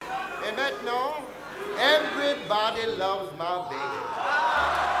Et maintenant, everybody loves my baby.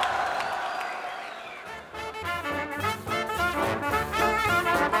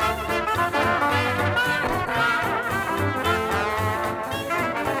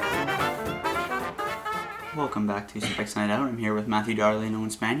 Welcome back to Specs Night Out. I'm here with Matthew Darley and Owen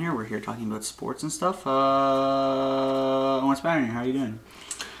Spanier. We're here talking about sports and stuff. Owen Spanier, how are you doing?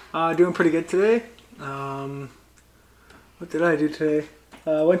 Doing pretty good today. What did I do today?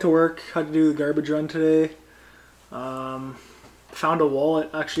 I went to work, had to do the garbage run today. Found a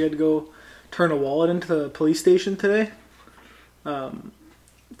wallet. Actually had to go turn a wallet into the police station today. Felt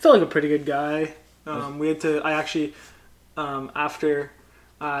like a pretty good guy. After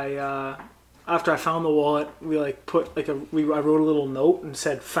I found the wallet, I wrote a little note and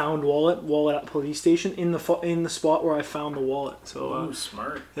said "found wallet at police station" in the spot where I found the wallet. So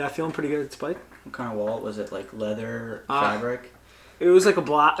smart. Yeah, feeling pretty good. Spike. What kind of wallet was it? Like leather, fabric? It was like a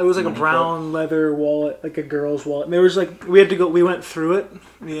brown leather wallet, like a girl's wallet. And there was we went through it.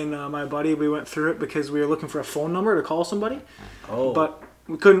 Me and my buddy, we went through it because we were looking for a phone number to call somebody. Oh. But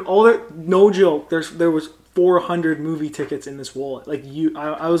we couldn't. No joke. There was 400 movie tickets in this wallet.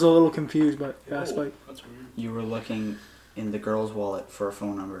 I was a little confused, but yeah, Spike. That's weird. You were looking in the girl's wallet for a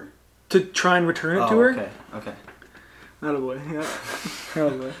phone number to try and return it to her. Okay. Attaboy, yeah.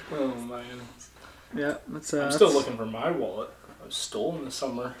 Attaboy. Oh my goodness. Yeah, that's. I'm still looking for my wallet. I was stolen this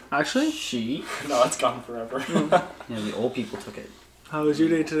summer. Actually? No, it's gone forever. Yeah, the old people took it. How was your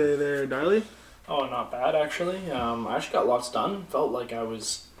day today, there, Darley? Oh, not bad actually. I actually got lots done. Felt like I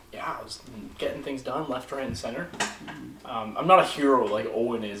was getting things done left, right, and center. I'm not a hero like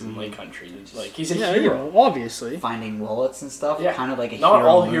Owen is in Lake Country. Like he's a hero, obviously. Finding wallets and stuff. Yeah, kind of like a not hero.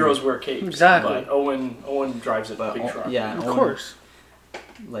 All heroes wear capes. Exactly. But Owen drives a big truck. Yeah, of course.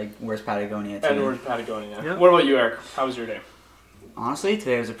 Like wears Patagonia too. And wears Patagonia. Yep. What about you, Eric? How was your day? Honestly,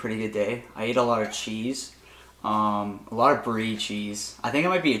 today was a pretty good day. I ate a lot of cheese, a lot of brie cheese. I think I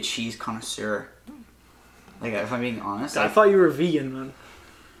might be a cheese connoisseur. Like if I'm being honest. I thought you were vegan, man.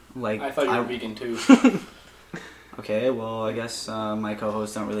 I thought you were vegan too. Okay, well, I guess my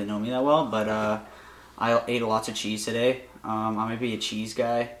co-hosts don't really know me that well, but I ate lots of cheese today. I might be a cheese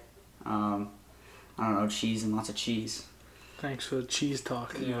guy. I don't know, cheese and lots of cheese. Thanks for the cheese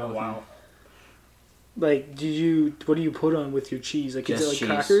talk. Yeah, wow. Like, what do you put on with your cheese? Like, Just is it like cheese.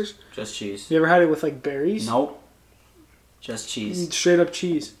 Crackers? Just cheese. You ever had it with like berries? Nope. Just cheese. Straight up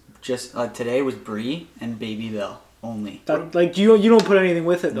cheese. Just today was brie and Baby Bell only. You don't put anything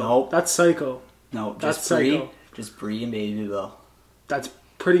with it though. Nope. That's psycho. No, That's just brie. psycho. Just brie and Baby Bell. That's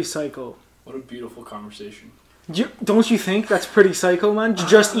pretty psycho. What a beautiful conversation. Don't you think that's pretty psycho, man? To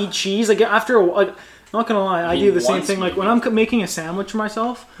just eat cheese? Like after a while, not gonna lie, I do the same thing. Like when I'm making a sandwich for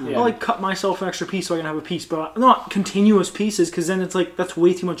myself, I'll cut myself an extra piece so I can have a piece, but not continuous pieces, because then it's like that's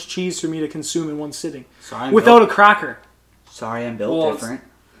way too much cheese for me to consume in one sitting. Without a cracker. Sorry, I'm built different.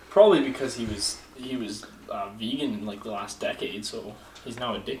 Probably because he was vegan in like the last decade, so he's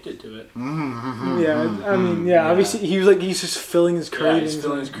now addicted to it. Yeah, obviously he's just filling his cravings. Yeah, he's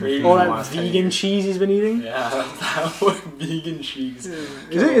filling his cravings. All that vegan cheese he's been eating. Yeah, that vegan cheese.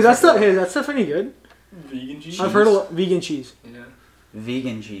 Yeah. Is that stuff any good? Vegan cheese. I've heard a lot vegan cheese. Yeah.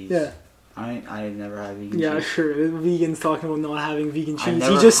 Vegan cheese. Yeah. I've never had vegan cheese. Yeah, sure. Vegans talking about not having vegan cheese.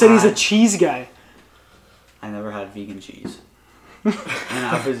 He just said he's a cheese guy. I never had vegan cheese. and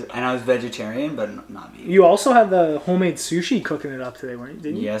I was vegetarian, but not vegan. You also had the homemade sushi cooking it up today, weren't you?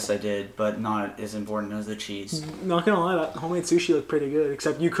 Didn't you? Yes, I did, but not as important as the cheese. Not gonna lie, that homemade sushi looked pretty good,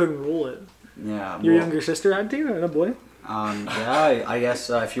 except you couldn't roll it. Yeah. Your younger sister had to, boy. Yeah, I guess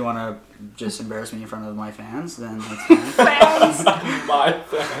if you want to just embarrass me in front of my fans, then that's fine. Fans! My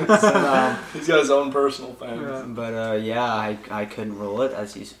fans. He's got his own personal fans. Yeah. But I couldn't roll it,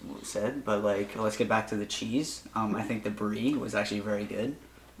 as you said. But let's get back to the cheese. I think the brie was actually very good,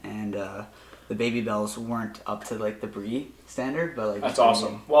 and the Baby Bells weren't up to the brie standard. But that's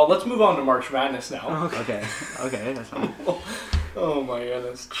awesome. Well, let's move on to March Madness now. Okay, that's fine. Oh my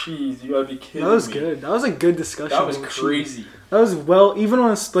goodness, cheese! You gotta be kidding me. That was good. That was a good discussion. That was crazy. That was even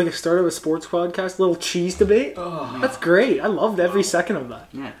on a start of a sports podcast, little cheese debate. Oh, that's great. I loved every second of that.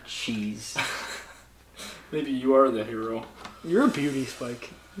 Yeah, cheese. Maybe you are the hero. You're a beauty,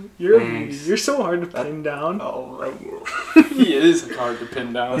 Spike. You're a beauty. You're so hard to pin down. Oh my God. He is hard to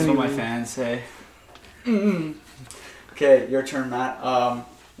pin down. That's what my fans say. Okay, your turn, Matt.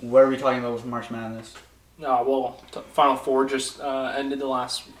 What are we talking about with March Madness? Final Four just ended the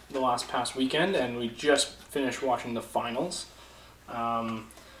past weekend, and we just finished watching the finals. I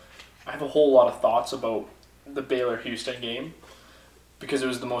have a whole lot of thoughts about the Baylor-Houston game. because it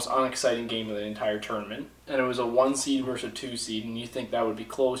was the most unexciting game of the entire tournament. And it was a 1 seed versus a 2 seed, and you think that would be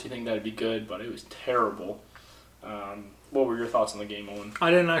close, you think that would be good, but it was terrible. What were your thoughts on the game, Owen?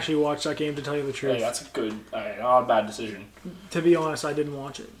 I didn't actually watch that game, to tell you the truth. Hey, that's a good, not a bad decision. To be honest, I didn't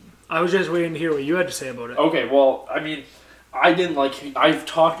watch it. I was just waiting to hear what you had to say about it. Okay, well, I mean, I didn't like... I've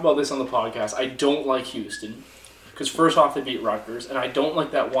talked about this on the podcast. I don't like Houston. Because first off, they beat Rutgers, and I don't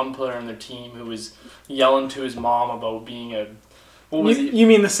like that one player on their team who was yelling to his mom about being a... What was he? You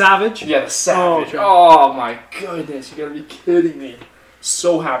mean the Savage? Yeah, the Savage. Okay. Oh my goodness, you gotta be kidding me.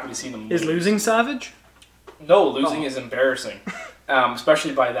 So happy to see them lose. Is losing Savage? No, losing is embarrassing.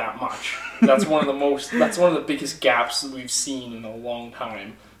 Especially by that much. That's one of the biggest gaps that we've seen in a long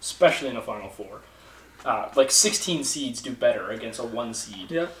time, especially in a Final Four. 16 seeds do better against a 1 seed.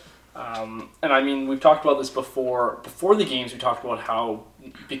 Yeah. And I mean, we've talked about this before. Before the games, we talked about how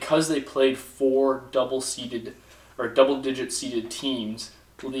because they played 4 double-digit seeded teams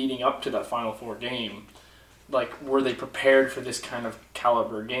leading up to that Final Four game, were they prepared for this kind of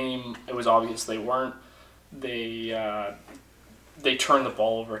caliber game? It was obvious they weren't. They turned the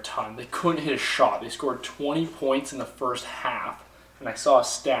ball over a ton. They couldn't hit a shot. They scored 20 points in the first half, and I saw a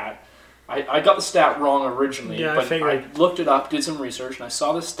stat. I got the stat wrong originally, but I looked it up, did some research, and I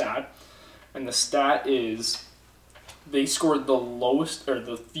saw the stat. And the stat is they scored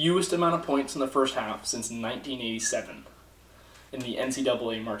the fewest amount of points in the first half since 1987 in the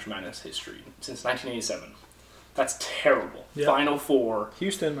NCAA March Madness history. Since 1987. That's terrible. Yep. Final Four.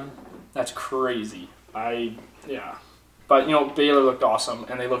 Houston, man. That's crazy. But, Baylor looked awesome,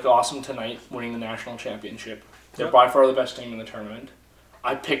 and they looked awesome tonight, winning the national championship. They're by far the best team in the tournament.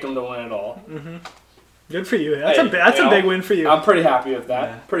 I picked them to win it all. Mm-hmm. Good for you. That's a big win for you. I'm pretty happy with that.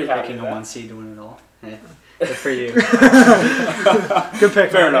 Yeah, pretty happy picking with that. a 1 seed to win it all. Yeah. Good for you. Good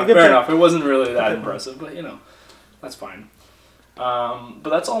pick. Fair enough. It wasn't really that impressive, but, that's fine. But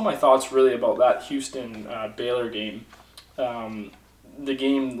that's all my thoughts really about that Houston-Baylor game. The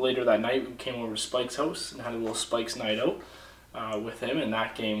game later that night, we came over to Spike's house and had a little Spike's night out with him, and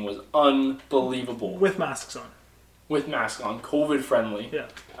that game was unbelievable. With masks on. COVID friendly. Yeah.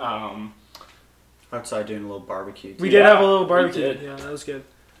 Outside doing a little barbecue. We did have a little barbecue. Yeah, that was good.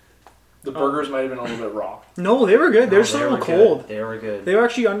 The burgers might have been a little bit raw. No, they were good. They were just a little cold. They were good. They were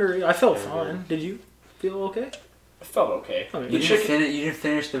actually under. I felt fine. Did you feel okay? I felt okay. You didn't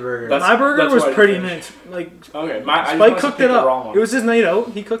finish the burger. My burger was pretty mint. Okay, Spike cooked it up. It was his night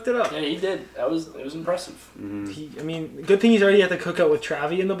out. He cooked it up. Yeah, he did. It was impressive. Mm-hmm. Good thing he's already had to cook out with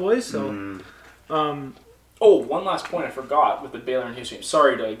Travi and the boys. So, one last point I forgot with the Baylor and Houston game.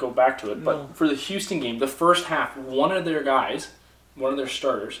 Sorry to go back to it, but for the Houston game, the first half, one of their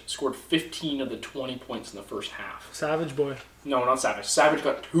starters, scored 15 of the 20 points in the first half. Savage boy. No, not Savage. Savage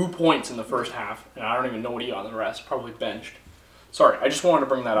got 2 points in the first half, and I don't even know what he got in the rest. Probably benched. Sorry, I just wanted to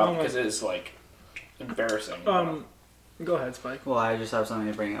bring that up because it is, embarrassing. Go ahead, Spike. Well, I just have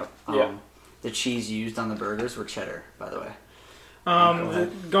something to bring up. The cheese used on the burgers were cheddar, by the way.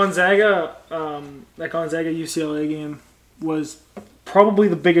 The Gonzaga UCLA game was probably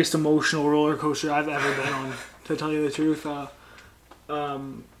the biggest emotional roller coaster I've ever been on, to tell you the truth.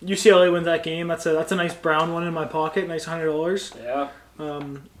 UCLA wins that game. That's a nice brown one in my pocket. Nice $100. Yeah.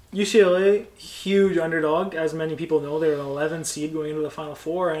 UCLA, huge underdog, as many people know. They were an 11 seed going into the Final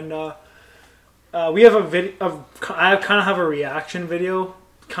Four, and we have a video. I kind of have a reaction video,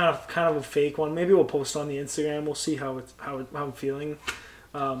 kind of a fake one. Maybe we'll post it on the Instagram. We'll see how I'm feeling.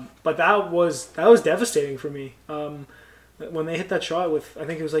 But that was devastating for me. When they hit that shot with, I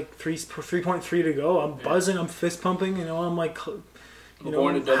think it was 3.3 to go. I'm buzzing. I'm fist pumping. I'm like. We're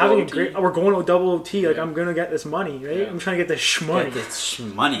going to double OT. I'm gonna get this money, right? Yeah. I'm trying to get this shmoney. Get this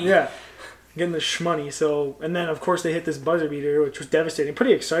shmoney. Yeah, getting this shmoney. So, and then of course they hit this buzzer beater, which was devastating.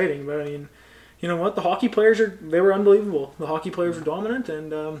 Pretty exciting, but I mean, you know what? The hockey players were unbelievable. The hockey players were dominant,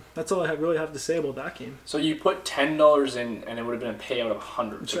 and that's all I really have to say about that game. So you put $10 in, and it would have been a payout of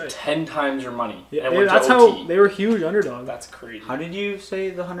 $100. So 10 times your money. Yeah, that's how they were huge underdogs. That's crazy. How did you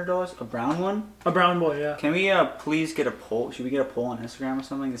say the $100? A brown one? A brown boy, yeah. Can we please get a poll? Should we get a poll on Instagram or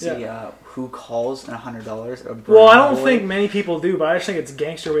something to see who calls a $100? Well, I don't think many people do, but I just think it's a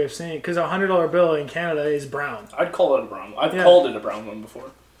gangster way of saying it because a $100 bill in Canada is brown. I'd call it a brown. I've called it a brown one before.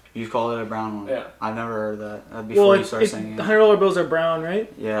 You've called it a brown one? Yeah. I've never heard that before you started saying it. The $100 bills are brown, right?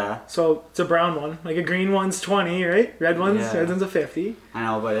 Yeah. So it's a brown one. Like a green one's 20, right? Red one's a 50. I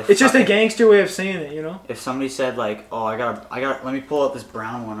know, but it's just a gangster way of saying it, you know? If somebody said oh, I got let me pull out this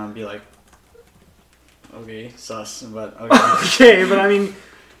brown one, I'd be like, okay, sus, but okay. Okay, but I mean,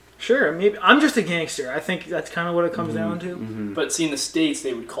 sure, maybe I'm just a gangster. I think that's kind of what it comes down to. Mm-hmm. But see, in the States,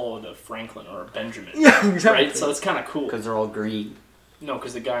 they would call it a Franklin or a Benjamin. Yeah, exactly. Right? So it's kind of cool. Because they're all green. No,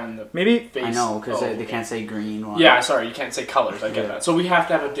 because the guy on the maybe face. I know, because they can't say green. Yeah, sorry, you can't say colors. I get that. So we have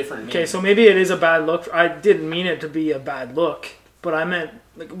to have a different name. Okay, so maybe it is a bad look. I didn't mean it to be a bad look, but I meant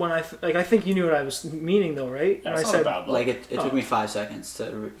when I think you knew what I was meaning though, right? Yeah, and it's I not said a bad look. Like it took me 5 seconds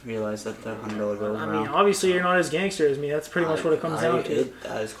to realize that the $100 bill was I around. mean, obviously you're not as gangster as me. That's pretty much what it comes down to.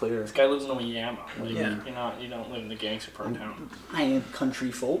 That is clear. This guy lives in Oyama. Like, Yeah. You don't live in the gangster part of town. I am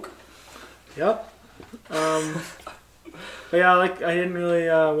country folk. Yep. But yeah, like I didn't really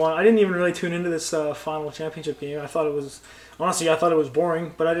I didn't even really tune into this final championship game. I thought it was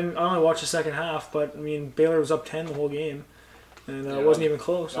boring, but I only watched the second half. But I mean, Baylor was up 10 the whole game, and it wasn't even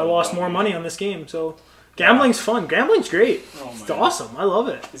close. I lost more money on this game, so gambling's fun. Gambling's great. It's awesome. I love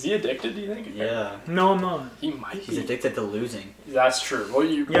it. Is he addicted? Do you think? Yeah. No, I'm not. He might. He's addicted to losing. That's true. What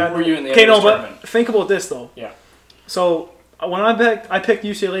were you in the okay, no, tournament? but think about this though. Yeah. So when I picked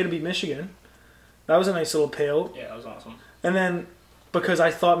UCLA to beat Michigan. That was a nice little payout. Yeah, that was awesome. And then, because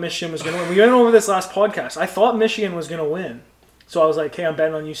I thought Michigan was going to win. We went over this last podcast. I thought Michigan was going to win. So I was like, hey, I'm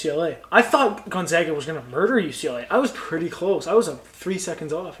betting on UCLA. I thought Gonzaga was going to murder UCLA. I was pretty close. I was 3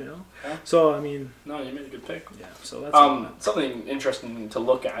 seconds off, you know? Yeah. So, I mean... No, you made a good pick. Yeah, so that's... something interesting to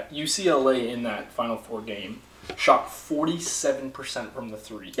look at. UCLA in that Final Four game shot 47% from the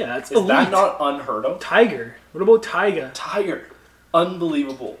three. Yeah, that's Is that not unheard of? Tiger. What about Tiger? Tiger.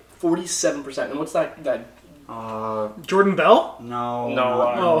 Unbelievable. 47%. And what's that Jordan Bell?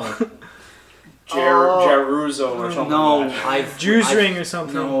 No. Jaruzo or something. No, like that. Juice Ring or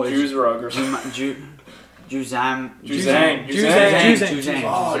something. No, Juice Rug or something. Juzang.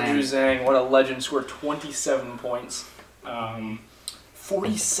 Oh, Juzang. What a legend. Scored 27 points.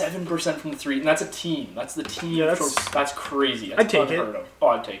 47% from the three. And that's a team. That's the team. Yeah, that's crazy. That's I'd take unheard it. of. Oh,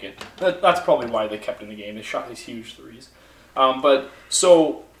 I'd take it. That's probably why they kept in the game. They shot these huge threes. But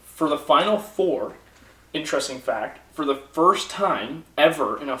so for the Final Four, interesting fact, for the first time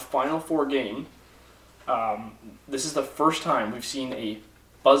ever in a Final Four game, this is the first time we've seen a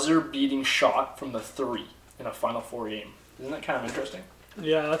buzzer-beating shot from the three in a Final Four game. Isn't that kind of interesting?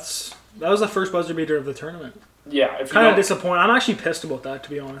 Yeah, that was the first buzzer beater of the tournament. Yeah. Kind of disappointed. I'm actually pissed about that,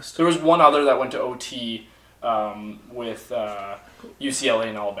 to be honest. There was one other that went to OT with UCLA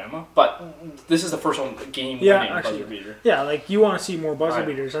and Alabama, but this is the first one game-winning buzzer beater. Yeah, like you want to see more buzzer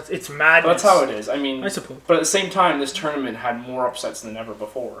beaters. It's madness. But that's how it is. I mean, I suppose. But at the same time, this tournament had more upsets than ever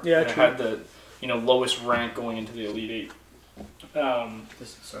before. Yeah, and true. It had the lowest rank going into the Elite Eight.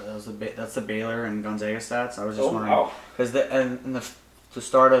 Sorry, that's the Baylor and Gonzaga stats. I was just wondering because in the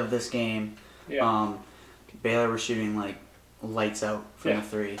start of this game, Baylor was shooting like lights out from the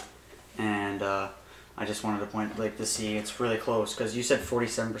three, and I just wanted to point to see it's really close because you said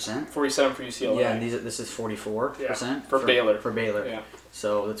 47%. 47 for UCLA. Yeah, and this is 44% for Baylor. For Baylor. Yeah.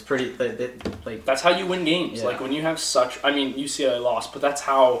 So it's pretty that's how you win games. Yeah. Like when you have UCLA lost, but that's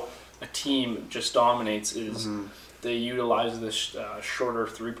how a team just dominates is they utilize this shorter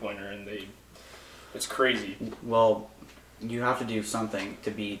three-pointer and it's crazy. Well, you have to do something to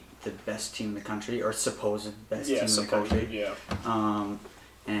be the best team in the country or supposed best team in the country. Yeah.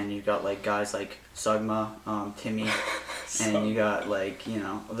 And you got guys like Sugma, Timmy, and you got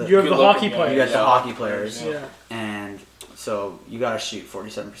you have the hockey players. You got the hockey players. Yeah. And so you got to shoot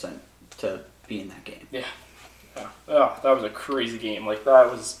 47% to be in that game. Yeah. Yeah. Oh, that was a crazy game. That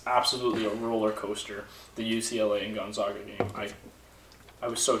was absolutely a roller coaster. The UCLA and Gonzaga game. I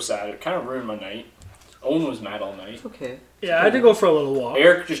was so sad. It kind of ruined my night. Owen was mad all night. It's okay. Yeah, I had to go for a little walk.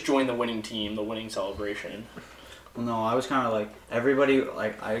 Eric just joined the winning team, the winning celebration. Well, no, I was kind of everybody,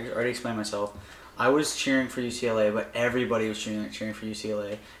 I already explained myself. I was cheering for UCLA, but everybody was cheering for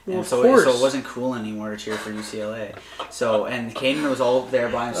UCLA. Well, and so it wasn't cool anymore to cheer for UCLA. So, and Caden was all there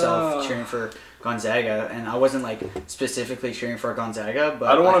by himself cheering for Gonzaga, and I wasn't specifically cheering for Gonzaga, but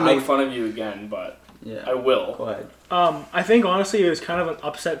I don't want to make fun of you again, but yeah, I will. Go ahead. I think honestly it was kind of an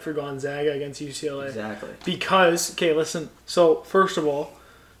upset for Gonzaga against UCLA. Exactly. Because, okay, listen. So first of all,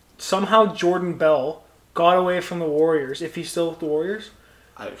 somehow Jordan Bell got away from the Warriors. If he's still with the Warriors,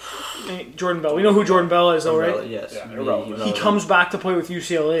 Jordan Bell. We know who Jordan Bell is, though, right? Yes. Yeah, he comes back to play with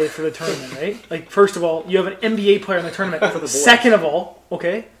UCLA for the tournament, right? First of all, you have an NBA player in the tournament. For the boys. Second of all,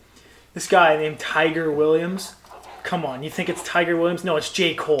 okay, this guy named Tiger Williams. Come on, you think it's Tiger Williams? No, it's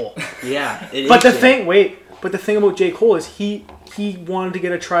J. Cole. Yeah. But the thing about J. Cole is he wanted to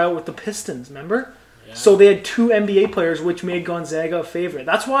get a tryout with the Pistons, remember? Yeah. So they had two NBA players, which made Gonzaga a favorite.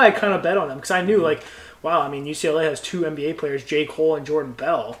 That's why I kind of bet on them, because I knew, wow, UCLA has two NBA players, J. Cole and Jordan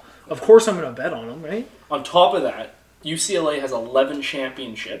Bell. Of course I'm going to bet on them, right? On top of that, UCLA has 11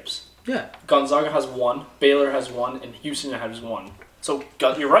 championships. Yeah. Gonzaga has 1, Baylor has 1, and Houston has 1. So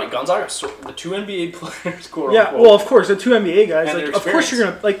you're right, Gonzaga, the 2 NBA players, quote Yeah, unquote. well, of course, the 2 NBA guys. And Like, their of course, you're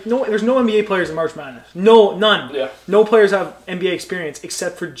experience. gonna there's no NBA players in March Madness. No, none. Yeah. No players have NBA experience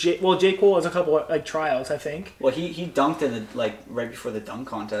except for Jake. Well, Jake Cole has a couple of like tryouts, I think. Well, he dunked in the, like right before the dunk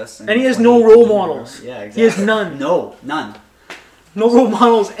contest, And he has no role models. Yeah, exactly. He has none. No, none. No role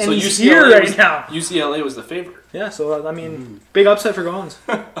models, and So he's here right now. UCLA was the favorite Yeah, so I mean, big upset for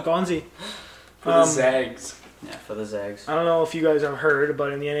Gonzi. for the Zags. Yeah, for the Zags. I don't know if you guys have heard,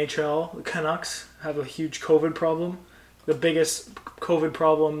 but in the NHL, the Canucks have a huge COVID problem. The biggest COVID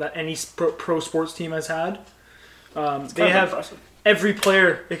problem that any pro sports team has had. They have impressive. every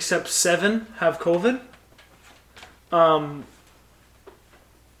player except 7 have COVID.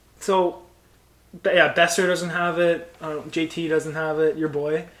 So, yeah, Besser doesn't have it. JT doesn't have it. Your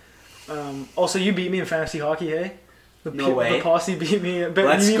boy. Also, you beat me in fantasy hockey, hey? No way. The posse beat me.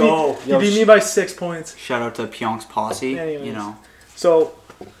 Let's go. You beat me by 6 points. Shout out to Pyonk's posse. Anyways. You know. So,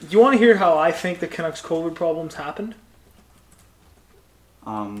 you want to hear how I think the Canucks COVID problems happened?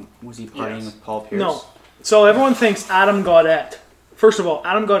 Was he partying Yes. with Paul Pierce? No. So everyone thinks Adam Gaudette. First of all,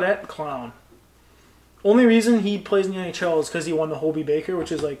 Adam Gaudette, clown. Only reason he plays in the NHL is because he won the Holtby Baker,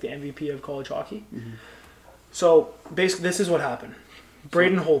 which is like the MVP of college hockey. Mm-hmm. So basically, this is what happened.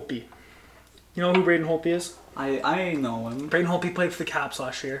 Braden Holtby. You know who Braden Holtby is? I know him. Braden Holtby played for the Caps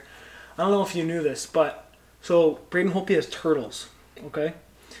last year. I don't know if you knew this, but so Braden Holtby has turtles. Okay.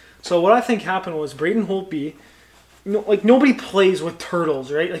 So what I think happened was Braden Holtby. Like nobody plays with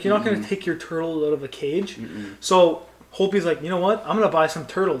turtles, right? Like you're not going to take your turtle out of a cage. So Holtby's like, you know what? I'm going to buy some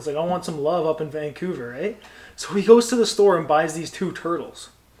turtles. Like I want some love up in Vancouver, right? So he goes to the store and buys these 2 turtles.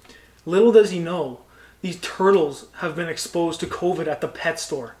 Little does he know, these turtles have been exposed to COVID at the pet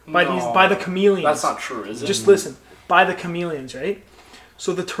store by the chameleons. That's not true, is it? Just listen, by the chameleons, right?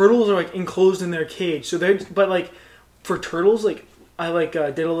 So the turtles are like enclosed in their cage. So but like for turtles, like I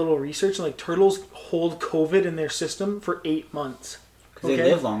did a little research, and like turtles hold COVID in their system for 8 months. Because they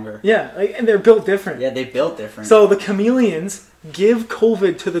live longer. Yeah, and they're built different. Yeah, they built different. So the chameleons give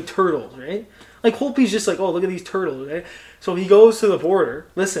COVID to the turtles, right? Like Holtby's just like, oh, look at these turtles, right? So he goes to the border.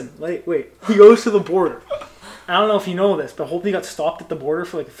 Listen, wait. He goes to the border. I don't know if you know this, but Holtby got stopped at the border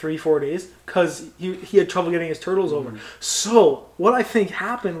for like 3-4 days because he had trouble getting his turtles over. So what I think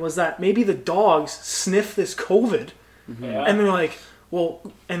happened was that maybe the dogs sniffed this COVID, Yeah. and they're like, well,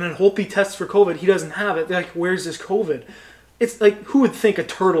 and then Holtby tests for COVID. He doesn't have it. They're like, where's this COVID? It's like, who would think 2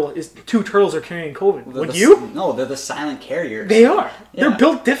 turtles are carrying COVID? Would you? No, they're the silent carriers. They are. Yeah. They're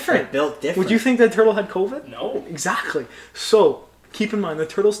built different. They're built different. Would you think that turtle had COVID? No. Exactly. So, keep in mind, the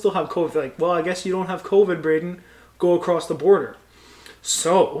turtles still have COVID. They're like, well, I guess you don't have COVID, Braden. Go across the border.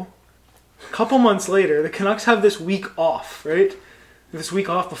 So, a couple months later, the Canucks have this week off, right? This week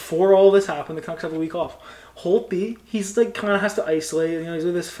off before all this happened, the Canucks have a week off. Holtby, he's like kind of has to isolate. You know, he's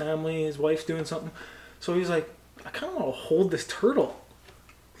with his family. His wife's doing something. So he's like, I kind of want to hold this turtle.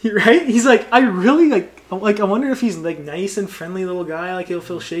 Right? He's like, I really I wonder if he's like nice and friendly little guy. Like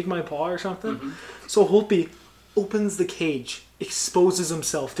he'll shake my paw or something. So Holtby opens the cage, exposes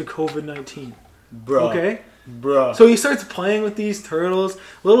himself to COVID-19. Bro. Okay? Bruh. So he starts playing with these turtles.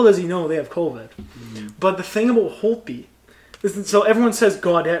 Little does he know they have COVID. But the thing about Holtby is, so everyone says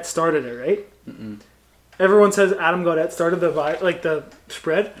Gaudette started it, right? Everyone says Adam Gaudette started the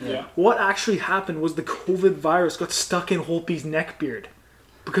spread. Yeah. What actually happened was the COVID virus got stuck in Holtby's neck beard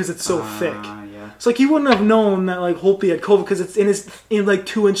because it's so thick. Yeah. It's like you wouldn't have known that like Holtby had COVID because it's in like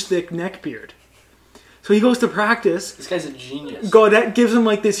 2-inch thick neck beard. So he goes to practice. This guy's a genius. Gaudette gives him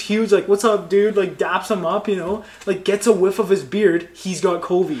like this huge like, what's up, dude? Like daps him up, you know, like gets a whiff of his beard. He's got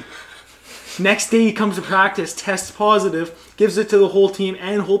COVID. Next day he comes to practice, tests positive, gives it to the whole team,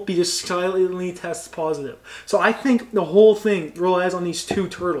 and Holtby just silently tests positive. So I think the whole thing relies on these 2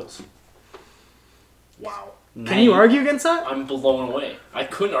 turtles. Wow. Can you argue against that? I'm blown away. I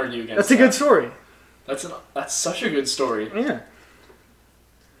couldn't argue against That's a good story. That's such a good story. Yeah.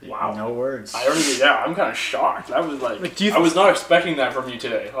 Wow. No words. I'm kind of shocked. I was like do you I was not expecting that from you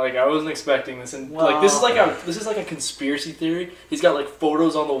today. Like I wasn't expecting this, and like this is like a conspiracy theory. He's got like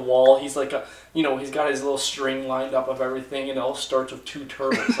photos on the wall. He's like he's got his little string lined up of everything, and it all starts with 2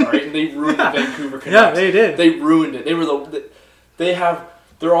 turtles. All right, and they ruined the Vancouver Canucks. Yeah, they did. They ruined it. They were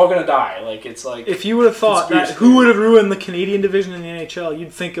they're all gonna die. Like it's like If you would have thought that who would have ruined the Canadian division in the NHL,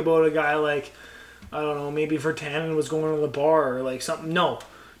 you'd think about a guy like, I don't know, maybe Vertanen was going to the bar or like something. No.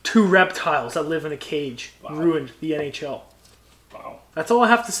 2 reptiles that live in a cage ruined the NHL. Wow. That's all I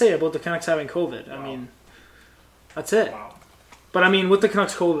have to say about the Canucks having COVID. I mean, that's it. Wow. But I mean, with the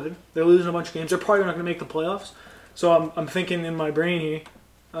Canucks COVID, they're losing a bunch of games. They're probably not going to make the playoffs. So I'm thinking in my brain here,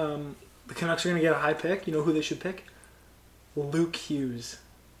 the Canucks are going to get a high pick. You know who they should pick? Luke Hughes.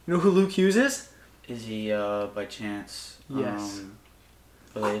 You know who Luke Hughes is? Is he by chance? Yes.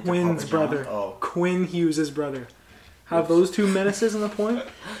 Related to Quinn's Papa John? brother. Oh, Quinn Hughes' brother. Have those two menaces on the point? What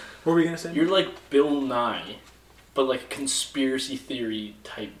were we gonna say? You're like Bill Nye, but like conspiracy theory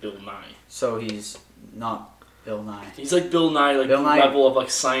type Bill Nye. so he's not Bill Nye. He's like Bill Nye, like Bill the Nye- level of like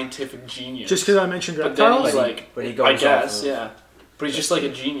scientific genius. Just because I mentioned but then reptiles? he's like, But he goes I off guess, of- yeah. But he's just like a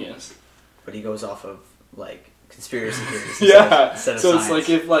genius. But he goes off of like conspiracy theories. Yeah. Instead of So science. it's like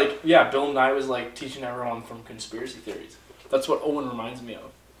if like Bill Nye was like teaching everyone from conspiracy theories. That's what Owen reminds me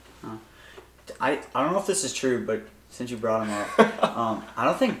of. I don't know if this is true, but since you brought him up, I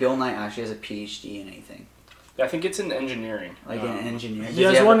don't think Bill Nye actually has a PhD in anything. I think it's in engineering. Like in engineering. He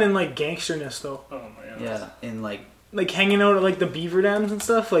has one in like gangsterness though. Oh my god. Yeah, in like Like hanging out at like the beaver dams and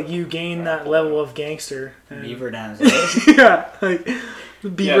stuff. Like you gain that level of gangster. And beaver dams. yeah, like the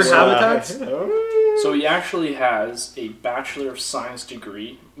beaver habitats. So he actually has a Bachelor of Science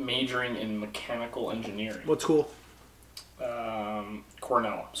degree majoring in mechanical engineering. What's cool?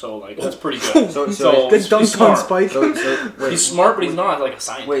 Cornell. So like that's pretty good. So The he's dunk on smart. Spike. wait, He's smart, but he's not like a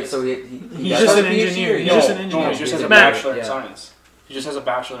scientist. wait, so he He's does just have an a PhD, engineer. or He's No, just an no, engineer. he just has a Matt. Bachelor in Yeah. Science. He just has a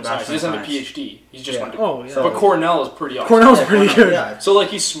Bachelor in Science. He doesn't have a PhD. He's just Yeah. went to... Oh yeah. But Cornell is pretty awesome. Cornell's pretty good. Yeah. So like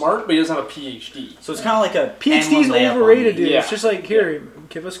he's smart, but he doesn't have a PhD. So it's kind of like a PhD's N1 layup on overrated, me. dude. Yeah. It's just like here,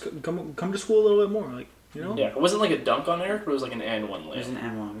 come to school a little bit more, like you know. Yeah, it wasn't like a dunk on Eric, but it was like an and one There's layup.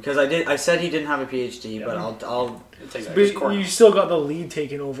 an N1 because I said he didn't have a PhD, Yeah. but I'll Take that. But Just Cornell. you still got the lead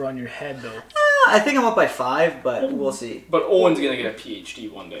taken over on your head though. I think I'm up by 5, but we'll see. But Owen's gonna get a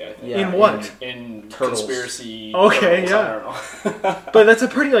PhD one day, I think. Yeah, In what? In Turtles. conspiracy. Okay, turtles, yeah. I don't know. But that's a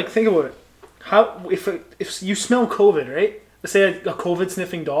pretty like think about it. How if you smell COVID, right? Let's say a COVID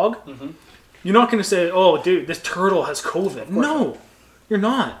sniffing dog, you're not gonna say, "Oh, dude, this turtle has COVID." No, you're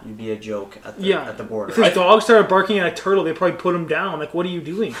not. You'd be a joke at the border. If his dog started barking at a turtle, they probably put him down. Like, what are you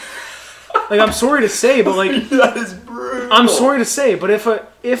doing? Like, I'm sorry to say, but like, That is brutal. I'm sorry to say, but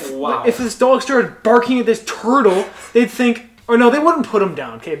Wow. if this dog started barking at this turtle, they'd think, or no, they wouldn't put him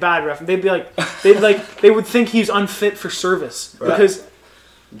down. Okay, bad ref. They'd be like, they would think he's unfit for service Right. because.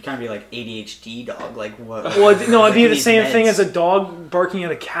 You'd kind of be like ADHD dog, like what? Well, no, it'd be the These same meds. thing as a dog barking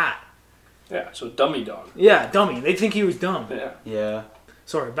at a cat. Yeah, so dummy dog. Yeah, dummy. They'd think he was dumb. Yeah. Yeah.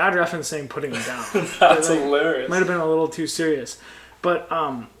 Sorry, bad reference saying putting him down. That's Like, hilarious. might have been a little too serious, but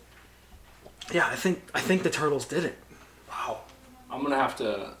yeah, I think the turtles did it. Wow. I'm gonna have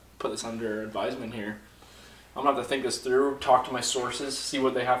to put this under advisement here. I'm gonna have to think this through, talk to my sources, see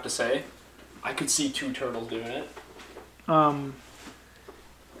what they have to say. I could see 2 turtles doing it.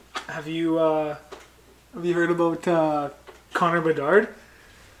 Have you heard about Connor Bedard?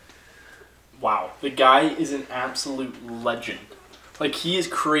 Wow, the guy is an absolute legend. Like, he is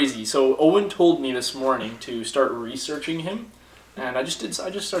crazy. So Owen told me this morning to start researching him, and I just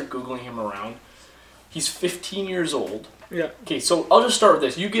started Googling him around. He's 15 years old. Yeah. Okay, so I'll just start with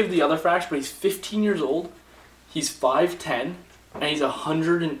this. You give the other facts, but he's 15 years old. He's 5'10", and he's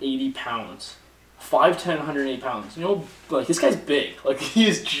 180 pounds. 5'10", 180 pounds. You know, like, this guy's big. Like, he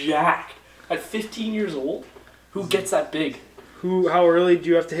is jacked. At 15 years old, who gets that big? How early do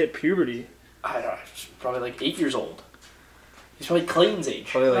you have to hit puberty? I don't know, probably like 8 years old. He's probably Clayton's age.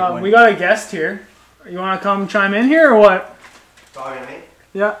 Probably like when, We got a guest here. You want to come chime in here or what? Talking to me?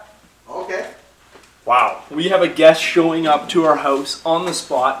 Yeah. Okay. Wow. We have a guest showing up to our house on the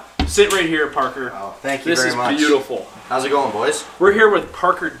spot. Sit right here, Parker. Oh, thank you This very is much. beautiful. How's it going, boys? We're here with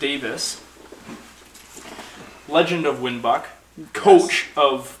Parker Davis, legend of Winbuck, coach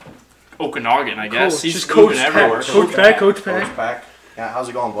of Okanagan, I guess. Coach. He's Just moving Coach everywhere. Peck. Coach Peck. Coach Pack. Yeah, how's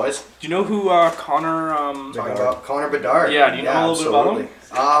it going, boys? Do you know who Connor... Talking about Connor Bedard. Yeah, do you know a little bit about him?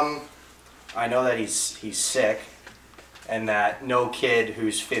 Absolutely. I know that he's sick, and that no kid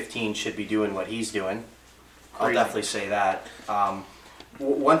who's 15 should be doing what he's doing. I'll Crazy. definitely say that.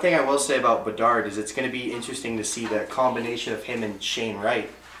 One thing I will say about Bedard is it's going to be interesting to see the combination of him and Shane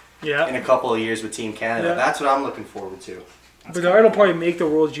Wright in Yeah. a couple of years with Team Canada. Yeah. That's what I'm looking forward to. Bedard will probably make the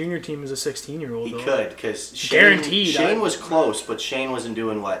World Junior team as a 16-year-old. He though. could, because Guaranteed. Shane was close, but Shane wasn't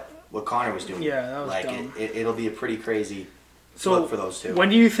doing what Connor was doing. Yeah, that was like dumb. It'll be a pretty crazy So look for those two. when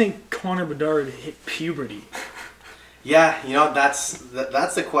do you think Connor Bedard hit puberty? Yeah, that's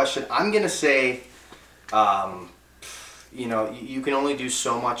the question. I'm gonna say, you can only do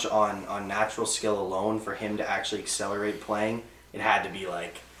so much on natural skill alone for him to actually accelerate playing. It had to be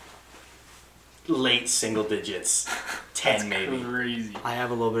like late single digits, 10 maybe. Crazy. I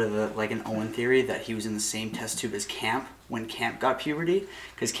have a little bit of an Owen theory that he was in the same test tube as Camp when Camp got puberty,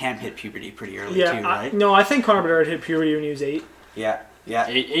 because Camp hit puberty pretty early Yeah. too, right? No, I think Connor Bedard hit puberty when he was 8. Yeah.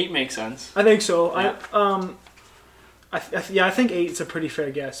 8 makes sense. I think so. Yeah. I think 8's a pretty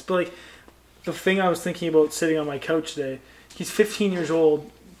fair guess. But like the thing I was thinking about sitting on my couch today, he's 15 years old,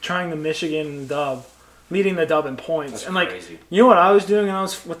 trying the Michigan dub, leading the dub in points. That's and like, crazy. you know what I was doing when I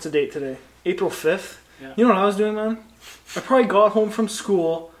was, what's the date today? April 5th? Yeah. You know what I was doing, man? I probably got home from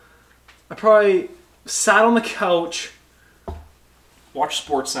school. I probably sat on the couch. Watch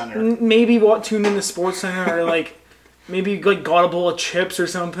Sports Center. Maybe tuned in to Sports Center or like maybe like got a bowl of chips or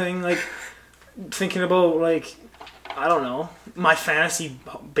something. Like thinking about like, I don't know, my fantasy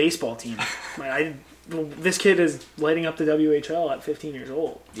baseball team. Like this kid is lighting up the WHL at 15 years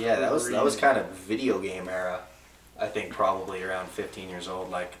old. Yeah, that was kind of video game era. I think probably around 15 years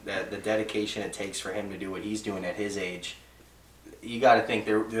old. Like the dedication it takes for him to do what he's doing at his age. You got to think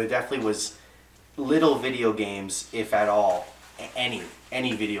there definitely was little video games, if at all, any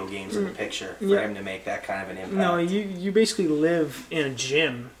video games in the picture for him to make that kind of an impact. No, you basically live in a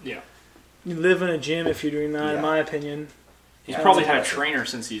gym. Yeah. You live in a gym if you're doing that, in my opinion. He's probably had a trainer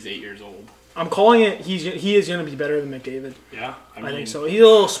since he's 8 years old. I'm calling it. He is going to be better than McDavid. Yeah, I think so. He's a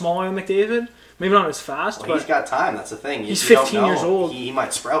little smaller than McDavid. Maybe not as fast, but he's got time. That's the thing. He's You don't 15 know. years old. He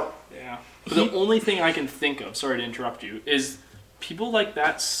might sprout. Yeah. But the only thing I can think of, sorry to interrupt you, is people like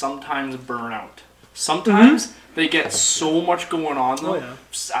that sometimes burn out. Sometimes they get so much going on them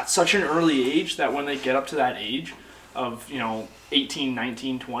at such an early age that when they get up to that age of, 18,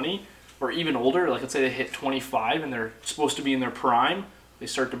 19, 20, or even older, like let's say they hit 25 and they're supposed to be in their prime, they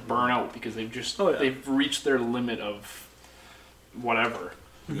start to burn out because they've reached their limit of whatever.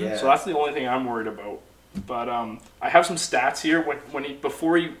 Yeah. So that's the only thing I'm worried about. But I have some stats here.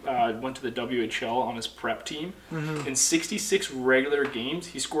 Before he went to the WHL on his prep team, in 66 regular games,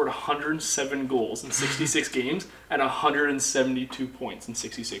 he scored 107 goals in 66 games and 172 points in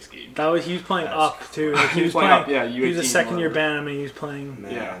 66 games. He was playing up too. Like, he was playing up. Yeah, he was a second-year band. I mean, he was playing.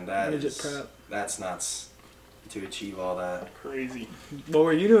 Man, midget prep. That's nuts to achieve all that. Crazy. What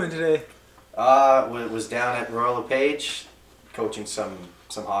were you doing today? Was down at Royal LePage, coaching some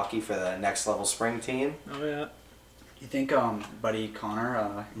hockey for the next level spring team. Oh yeah. You think buddy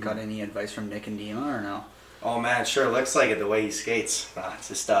Connor got any advice from Nick and Dima or no? Oh man, sure looks like it the way he skates. It's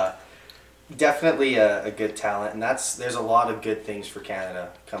just definitely a good talent, and there's a lot of good things for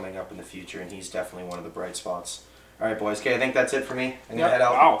Canada coming up in the future, and he's definitely one of the bright spots. All right, boys. Okay, I think that's it for me. I'm gonna head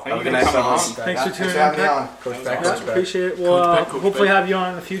out. Wow, thank you for coming on. Thanks for tuning in. having me on. Coach Beck. Appreciate it. We'll hopefully have you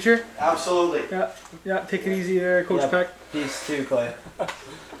on in the future. Absolutely. Yeah. Take it easy there, Coach Peck. Peace too, Clay.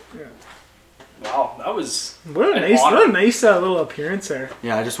 Wow, that was what a nice little appearance there.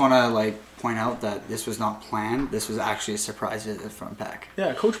 Yeah, I just want to point out that this was not planned. This was actually a surprise visit from Peck.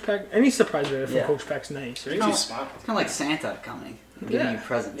 Yeah, Coach Peck. Any surprise visit from Coach Peck's nice, right? makes you smile. It's kind of like Santa coming, giving you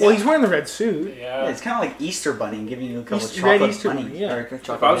presents. Well, he's wearing the red suit. Yeah. It's kind of like Easter Bunny giving you a couple of Red chocolate Easter bunny. Bunny, yeah. Or If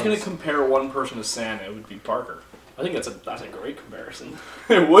chocolate I was going to eggs. compare one person to Santa, it would be Parker. I think that's a great comparison.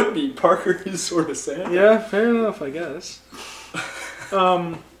 It would be. Parker is sort of Santa. Yeah, fair enough, I guess.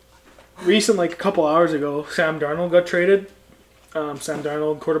 Recently, like a couple hours ago, Sam Darnold got traded. Sam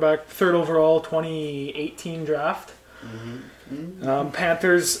Darnold, quarterback, 3rd overall, 2018 draft.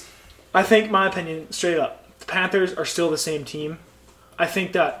 Panthers, I think, my opinion, straight up, the Panthers are still the same team. I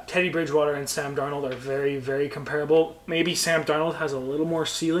think that Teddy Bridgewater and Sam Darnold are very, very comparable. Maybe Sam Darnold has a little more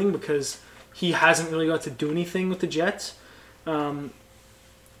ceiling because he hasn't really got to do anything with the Jets. I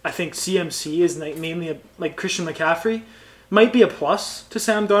think CMC is mainly like Christian McCaffrey. Might be a plus to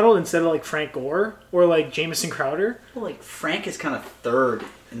Sam Darnold instead of like Frank Gore or like Jamison Crowder. Well, Frank is kind of 3rd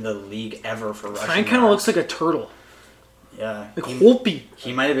in the league ever for rushing. Frank kind of looks like a turtle. Yeah. Like Holtby.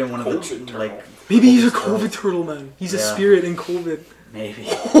 He might have been one of the turtle. Maybe he's a COVID turtle, man. He's a spirit in COVID. Maybe.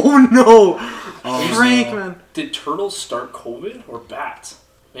 Oh no! Frank, man. Did turtles start COVID or bats?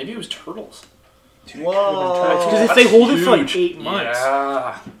 Maybe it was turtles. Whoa. Because if they hold it for like 8 months.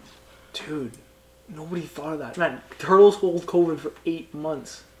 Yeah. Dude, nobody thought of that. Man, turtles hold COVID for 8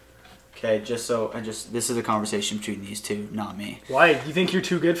 months. Okay, this is a conversation between these two, not me. Why? Do you think you're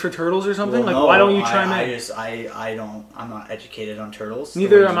too good for turtles or something? Well, no, why don't you chime in? I'm not educated on turtles.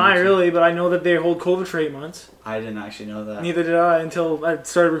 Neither am I really, but I know that they hold COVID for 8 months. I didn't actually know that. Neither did I until I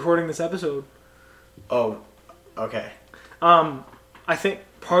started recording this episode. Oh, okay. I think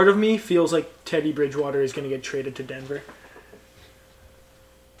part of me feels like Teddy Bridgewater is going to get traded to Denver.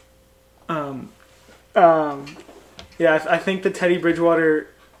 Yeah, I think that Teddy Bridgewater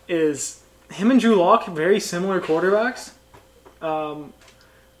is him and Drew Lock very similar quarterbacks.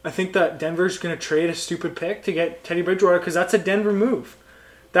 I think that Denver's going to trade a stupid pick to get Teddy Bridgewater because that's a Denver move.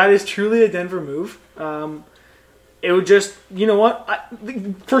 That is truly a Denver move. It would just, you know what?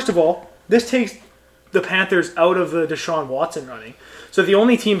 First of all, this takes the Panthers out of the Deshaun Watson running. So the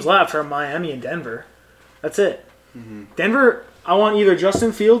only teams left are Miami and Denver. That's it. Mm-hmm. Denver, I want either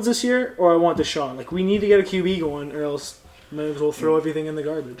Justin Fields this year or I want Deshaun. Like, we need to get a QB going or else might as well throw everything in the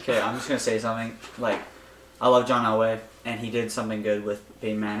garbage. Okay, I'm just going to say something. Like, I love John Elway, and he did something good with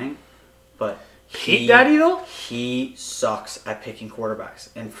Peyton Manning, but Pete Daddy, though? He sucks at picking quarterbacks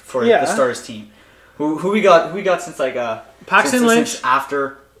and for the Stars team. Who we got since like Paxton Lynch since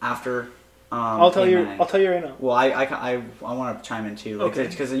after I'll tell you Manning. right now. Well, I want to chime in too. Okay.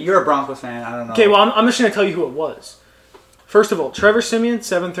 Because you're a Broncos fan. I don't know. Okay, well, I'm just going to tell you who it was. First of all, Trevor Siemian,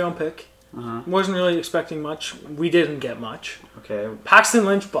 7th round pick. Uh-huh. Wasn't really expecting much. We didn't get much. Okay. Paxton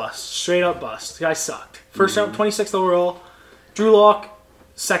Lynch, bust. Straight up bust. The guy sucked. First round, 26th overall. Drew Lock,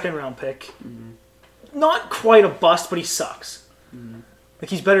 2nd round pick. Mm-hmm. Not quite a bust, but he sucks. Mm-hmm. Like,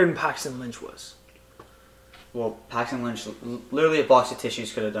 he's better than Paxton Lynch was. Well, Paxton Lynch, literally a box of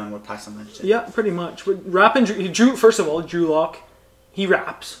tissues could have done what Paxton Lynch did. Yeah, pretty much. But rapping, Drew, first of all, Drew Lock, he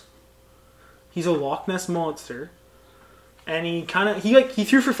raps. He's a Loch Ness monster. And he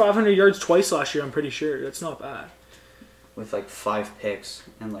threw for 500 yards twice last year, I'm pretty sure. That's not bad. With like 5 picks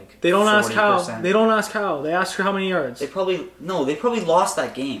and like They don't 40%. ask how. They don't ask how. They ask for how many yards. They probably lost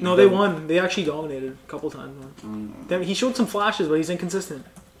that game. No, they won. They actually dominated a couple times. He showed some flashes, but he's inconsistent.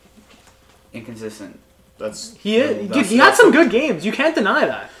 Inconsistent. He had some good games. You can't deny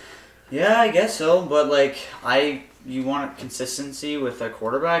that. Yeah, I guess so. But like you want consistency with a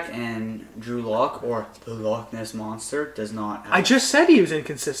quarterback, and Drew Lock or the Loch Ness Monster does not. I just said he was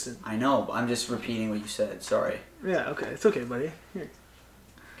inconsistent. I know, but I'm just repeating what you said. Sorry. Yeah. Okay. It's okay, buddy. Here.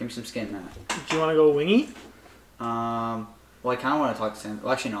 Give me some skin, man. Do you want to go wingy? Well, I kind of want to talk to Sam.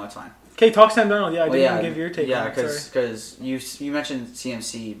 Well, actually, no, it's fine. Okay, talk Sam Darnold. Yeah, I didn't even give your take. Yeah, on it. because you mentioned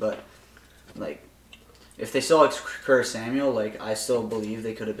CMC, but like if they still like Curtis Samuel, like I still believe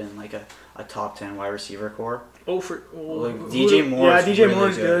they could have been like a top 10 wide receiver core. DJ Moore. Yeah, DJ Moore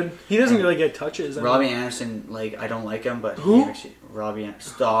is good. He doesn't really get touches. Robbie Anderson, like I don't like him, but who? Robbie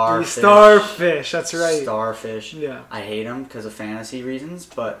Starfish. Starfish, that's right. Starfish. Yeah. I hate him because of fantasy reasons,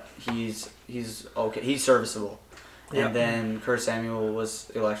 but he's okay. He's serviceable. Yeah. And then Curtis Samuel was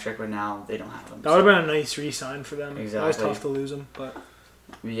electric, but now they don't have him. That would have been a nice re-sign for them. Exactly. It was tough to lose him, but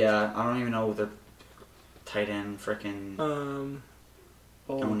yeah, I don't even know their tight end freaking.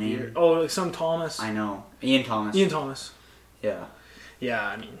 No name. Oh, some Thomas. I know. Ian Thomas. Yeah. Yeah,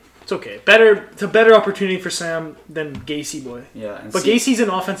 I mean, it's okay. It's a better opportunity for Sam than Gacy boy. Yeah. But Gacy's an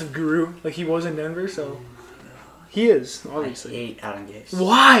offensive guru, like he was in Denver, so he is, obviously. I hate Adam Gase.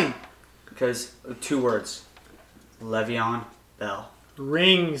 Why? Because 2 words. Le'Veon Bell.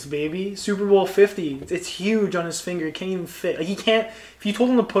 Rings, baby. Super Bowl 50. It's huge on his finger. It can't even fit. Like, he can't. If you told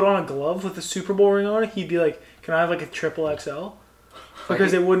him to put on a glove with a Super Bowl ring on it, he'd be like, "Can I have like a triple XL?"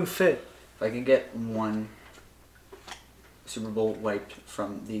 Because it wouldn't fit. If I could get one Super Bowl wiped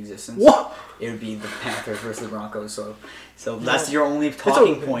from the existence, what? It would be the Panthers versus the Broncos. So that's your only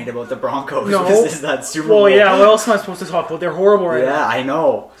talking point about the Broncos. No. Is that Super Bowl? Well, yeah. What else am I supposed to talk about? They're horrible right now. Yeah, I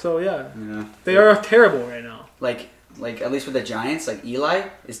know. So yeah. They are terrible right now. Like at least with the Giants, like Eli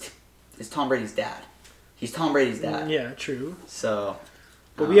is Tom Brady's dad. He's Tom Brady's dad. Yeah, true. So,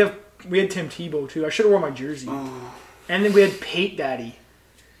 but we had Tim Tebow too. I should have worn my jersey. And then we had Pate Daddy.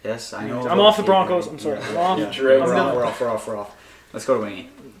 Yes, I know. I'm off the Broncos. I'm sorry. I'm off. We're off. Let's go to Wingy.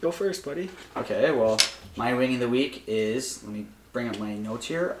 Go first, buddy. Okay, well, my Wingy of the week is, let me bring up my notes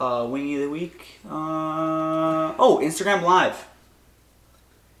here. Wingy of the week. Instagram Live.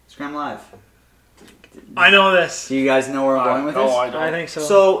 Instagram Live. I know this. Do you guys know where I'm going with this? I don't. I think so.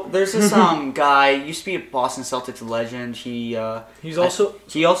 So there's this guy, used to be a Boston Celtics legend. He also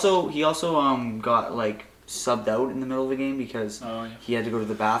got like subbed out in the middle of the game because he had to go to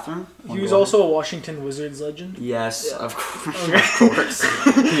the bathroom. He was also a Washington Wizards legend. Yes, yeah. of course. Of course.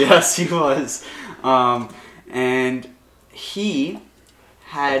 Yes, he was. And he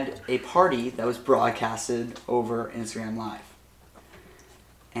had a party that was broadcasted over Instagram Live.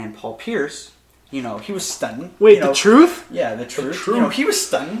 And Paul Pierce, he was stunning. Wait, the truth? Yeah, the truth. He was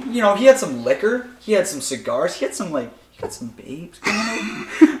stunning. He had some liquor. He had some cigars. He had some babes going on.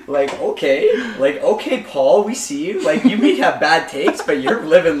 okay, Paul, we see you. Like, you may have bad takes, but you're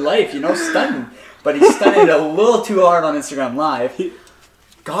living life, stunning. But he stunned a little too hard on Instagram Live.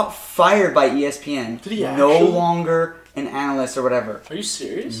 Got fired by ESPN. Did he No actually? longer an analyst or whatever. Are you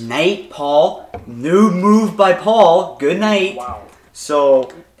serious? Night, Paul. New move by Paul. Good night. Wow.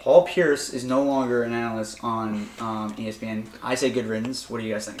 So, Paul Pierce is no longer an analyst on ESPN. I say good riddance. What do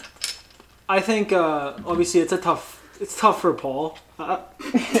you guys think? I think obviously it's tough for Paul.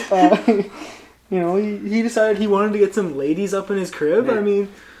 He decided he wanted to get some ladies up in his crib. Man. I mean,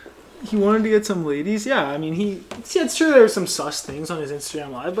 he wanted to get some ladies. Yeah, I mean, I'm sure there were some sus things on his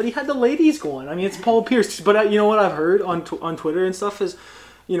Instagram Live, but he had the ladies going. I mean, it's Paul Pierce. But you know what I've heard on Twitter and stuff is,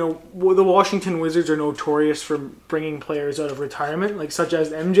 you know, the Washington Wizards are notorious for bringing players out of retirement, like such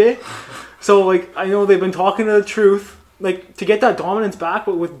as MJ. So, like, I know they've been talking to the truth. Like, to get that dominance back,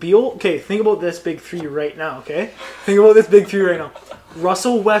 but with Beal, okay, think about this big three right now, okay? Think about this big three right now.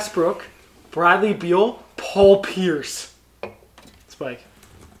 Russell Westbrook, Bradley Beal, Paul Pierce. Spike.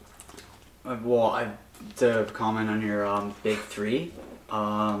 To comment on your big three,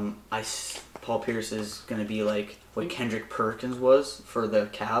 Paul Pierce is going to be like what Kendrick Perkins was for the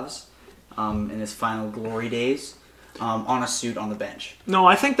Cavs in his final glory days. On a suit on the bench. No,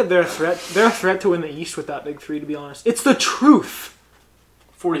 I think that they're a threat. They're a threat to win the East with that big three, to be honest. It's the truth.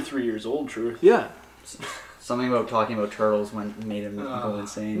 43 years old, truth. Yeah. Something about talking about turtles made him go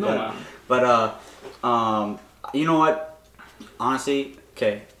insane. No. But you know what? Honestly,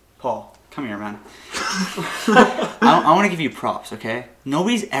 okay, Paul, come here, man. I want to give you props, okay?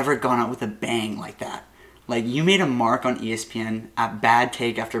 Nobody's ever gone out with a bang like that. Like, you made a mark on ESPN at bad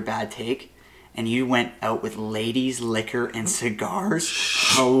take after bad take. And you went out with ladies, liquor, and cigars.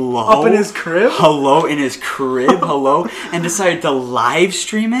 Hello? Up in his crib? Hello? In his crib? Hello? And decided to live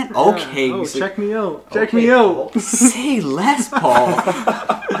stream it? Okay. Yeah. Oh, check me out. Check me out. Say less, Paul.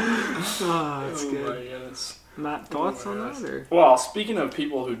 That's good. My goodness. Matt, thoughts on that? Or? Well, speaking of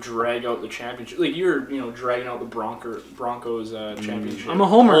people who drag out the championship, like you're, dragging out the Broncos championship. I'm a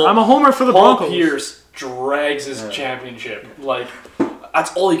homer. I'm a homer for the Broncos. Paul Pierce drags his championship. Like,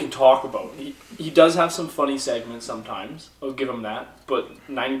 that's all he can talk about. He does have some funny segments sometimes. I'll give him that. But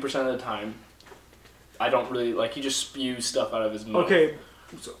 90% of the time, I don't really like. He just spews stuff out of his mouth. Okay,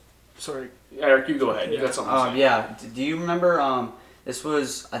 sorry. Eric, you go ahead. You got something to say. Yeah. Do you remember? This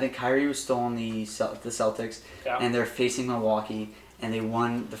was, I think Kyrie was still on the Celtics, and they're facing Milwaukee, and they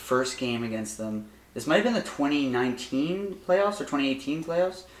won the first game against them. This might have been the 2019 playoffs or 2018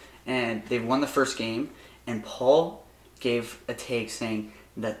 playoffs, and they won the first game, and Paul gave a take saying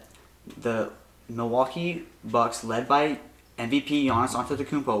that the Milwaukee Bucks, led by MVP Giannis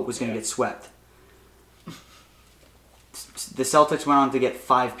Antetokounmpo, was going to get swept. The Celtics went on to get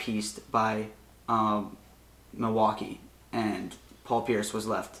 5-pieced by Milwaukee, and Paul Pierce was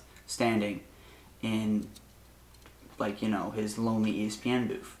left standing in, his lonely ESPN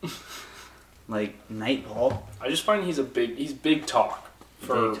booth. Night, Paul. I just find he's big talk.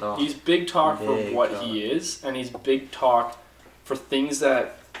 He's big talk for what he is, and he's big talk for things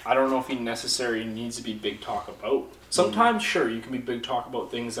that I don't know if he necessarily needs to be big talk about. Sometimes, sure, you can be big talk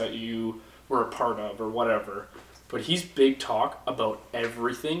about things that you were a part of or whatever, but he's big talk about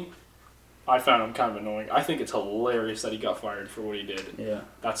everything. I found him kind of annoying. I think it's hilarious that he got fired for what he did. Yeah.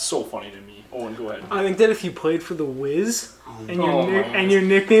 That's so funny to me. Owen, go ahead. I think that if you played for the Wiz and your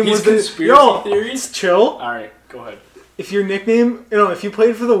nickname was conspiracy theories, chill. All right, go ahead. If your nickname, if you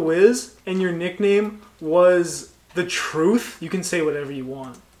played for the Wiz and your nickname was the truth, you can say whatever you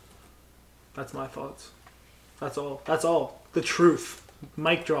want. That's my thoughts. That's all. The truth.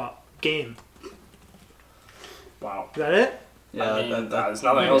 Mic drop. Game. Wow. Is that it? Yeah, I mean, there's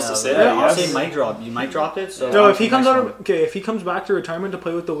nothing else to say. Yeah, I'll say mic drop. You mic dropped it. So no, if he comes back to retirement to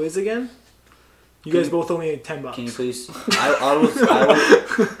play with the Wiz again, you guys both owe me $10. Can you please? I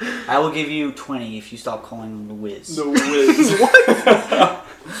will give you 20 if you stop calling him the Wiz. The Wiz. What?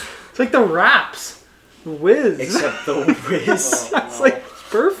 It's like the Raps. The Wiz. Except the Wiz. That's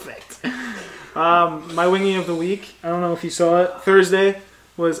perfect. My winging of the week. I don't know if you saw it. Thursday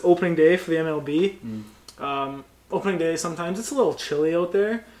was opening day for the MLB. Opening day, sometimes it's a little chilly out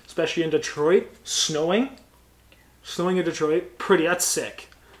there, especially in Detroit. Snowing in Detroit, pretty. That's sick.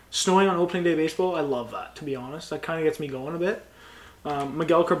 Snowing on opening day baseball, I love that. To be honest, that kind of gets me going a bit.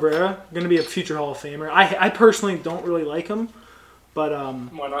 Miguel Cabrera, going to be a future Hall of Famer. I personally don't really like him, but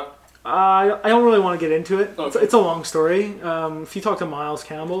why not? I don't really want to get into it. Okay. It's a long story. If you talk to Miles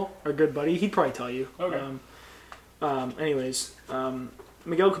Campbell, our good buddy, he'd probably tell you. Okay. Anyways,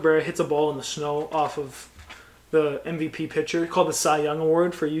 Miguel Cabrera hits a ball in the snow off of the MVP pitcher, called the Cy Young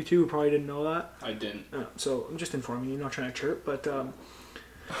Award for you two who probably didn't know that. I didn't. So I'm just informing you, not trying to chirp, but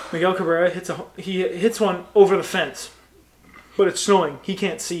Miguel Cabrera hits one over the fence, but it's snowing. He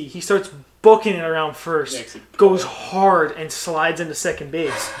can't see. He starts booking it around first, goes hard and slides into second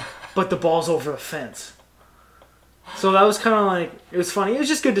base, but the ball's over the fence. So that was kind of it was funny. It was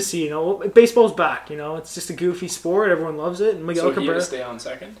just good to see, baseball's back, it's just a goofy sport. Everyone loves it. And Miguel Cabrera, he had to stay on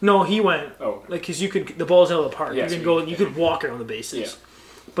second? No, he went. Oh. Because the ball's out of the park. Yeah, you could walk around the bases. Yeah.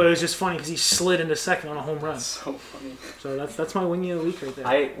 But it was just funny because he slid into second on a home run. That's so funny. So that's my winging of the week right there.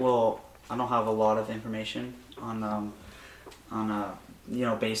 I don't have a lot of information on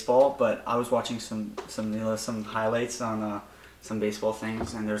baseball, but I was watching some highlights on some baseball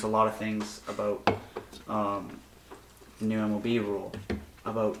things, and there's a lot of things about the new MLB rule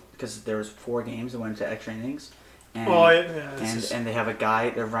because there was 4 games that went to extra innings, and and they have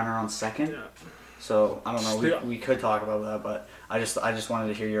a runner on second. Yeah. So I don't know. We could talk about that, but I just wanted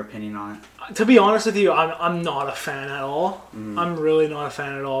to hear your opinion on it. To be honest with you, I'm not a fan at all. I'm really not a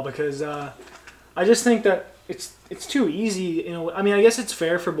fan at all because I just think that it's too easy. I mean, I guess it's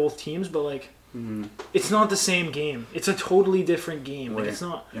fair for both teams, but like it's not the same game. It's a totally different game. Like, it's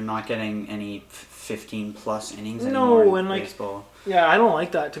not. You're not getting any 15+ innings anymore in baseball. Yeah, I don't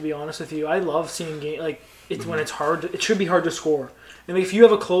like that, to be honest with you. I love seeing when it's hard. It should be hard to score, and if you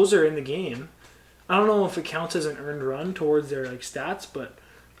have a closer in the game. I don't know if it counts as an earned run towards their stats, but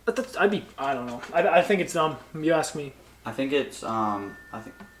I don't know. I think it's dumb. You ask me. I think it's more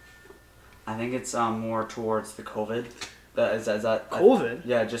towards the COVID. Is that COVID?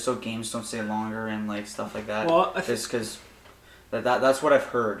 Yeah, just so games don't stay longer and stuff like that. Well, because that's what I've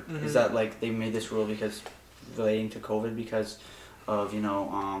heard is that they made this rule because relating to COVID because of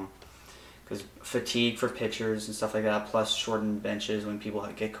because fatigue for pitchers and stuff like that, plus shortened benches when people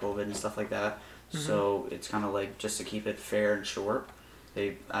get COVID and stuff like that. So it's kind of just to keep it fair and short,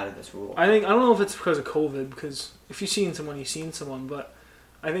 they added this rule. I don't know if it's because of COVID, because if you've seen someone, you've seen someone, but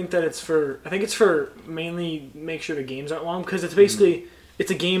I think that it's for mainly make sure the games aren't long, because it's basically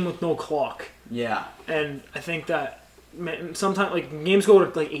it's a game with no clock. Yeah. And I think that sometimes games go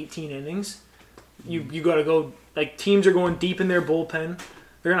to 18 innings. You got to go teams are going deep in their bullpen.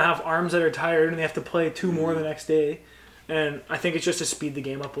 They're gonna have arms that are tired, and they have to play 2 more the next day. And I think it's just to speed the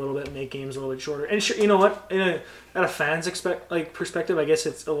game up a little bit and make games a little bit shorter. And you know what? At a fan's perspective, I guess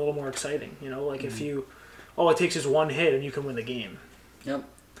it's a little more exciting. If all it takes is one hit and you can win the game. Yep,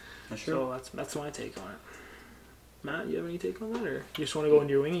 that's true. So that's my take on it. Matt, you have any take on that, or you just want to go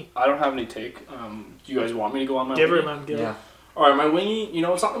into your wingy? I don't have any take. Do you guys want me to go on my wingy? Give her, man. All right, my wingy.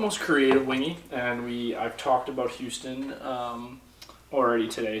 It's not the most creative wingy, and I've talked about Houston already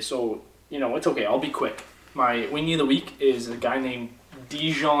today, so it's okay. I'll be quick. My wingy of the week is a guy named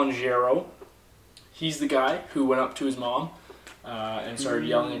Dijon Gero. He's the guy who went up to his mom and started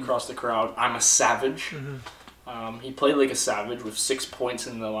yelling across the crowd, "I'm a savage." He played like a savage with 6 points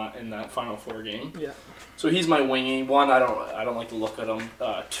in that Final Four game. Yeah. So he's my wingy. 1, I don't like the look at him.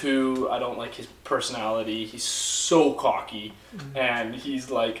 2, I don't like his personality. He's so cocky, and he's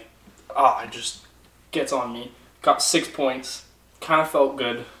it just gets on me. Got 6 points. Kind of felt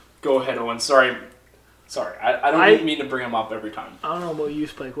good. Go ahead, Owen. Sorry, I don't mean to bring him up every time. I don't know about you,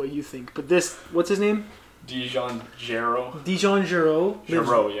 Spike, what you think, but what's his name? Dijon Gero. Dijon Gero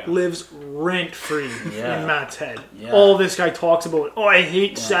lives rent-free in Matt's head. Yeah. All this guy talks about, I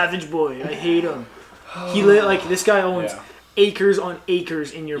hate Savage Boy, I hate him. This guy owns acres on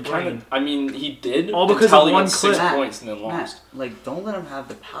acres in your brain. He did. All because of one clip. 6 points and then lost. Don't let him have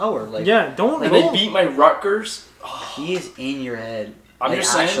the power. Don't. They beat my Rutgers. He is in your head. I'm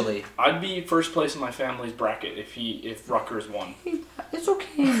just saying, I'd be first place in my family's bracket if Rutgers won. It's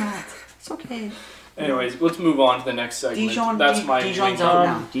okay, Matt. It's okay. Anyways, let's move on to the next segment. Dijon's out now. Dijon's out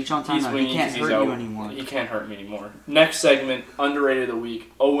now. He can't hurt you anymore. He can't hurt me anymore. Next segment, underrated of the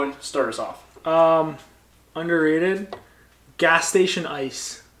week. Owen, start us off. Underrated, gas station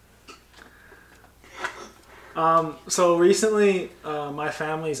ice. So recently, my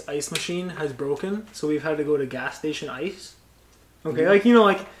family's ice machine has broken, so we've had to go to gas station ice. Okay, when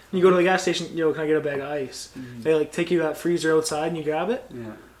you go to the gas station, can I get a bag of ice? They take you to that freezer outside and you grab it.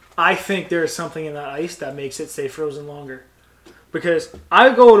 Yeah. I think there's something in that ice that makes it stay frozen longer. Because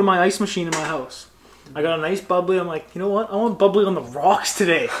I go to my ice machine in my house. I got a nice bubbly. I'm like, you know what? I want bubbly on the rocks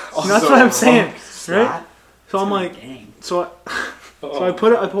today. That's what I'm saying, right? So I'm like, so I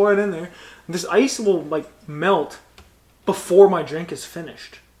pour it in there. This ice will melt before my drink is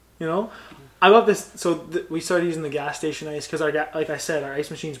finished. I got this. So we started using the gas station ice because like I said, our ice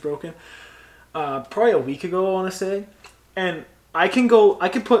machine's broken. Probably a week ago, I want to say, and I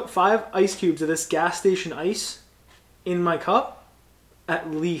could put 5 ice cubes of this gas station ice in my cup, at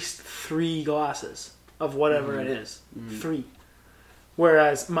least 3 glasses of whatever it is. 3.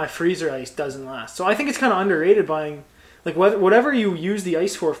 Whereas my freezer ice doesn't last. So I think it's kind of underrated buying, whatever you use the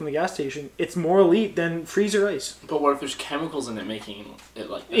ice for from the gas station, it's more elite than freezer ice. But what if there's chemicals in it making it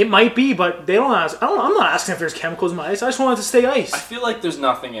like that? It might be, but they don't ask. I'm not asking if there's chemicals in my ice. I just want it to stay ice. I feel like there's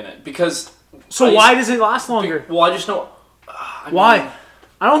nothing in it because. So why does it last longer? Well, I just know. Why?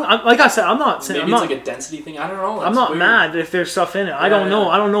 Like I said, I'm not saying. Maybe it's like a density thing. I don't know. I'm not mad if there's stuff in it. I don't know.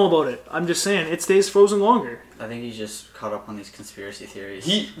 I don't know about it. I'm just saying it stays frozen longer. I think he's just caught up on these conspiracy theories.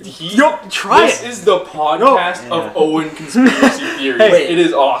 Try this is the podcast of Owen conspiracy theories. Hey, it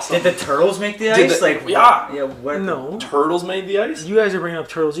is awesome. Did the turtles make the ice? No. Turtles made the ice? You guys are bringing up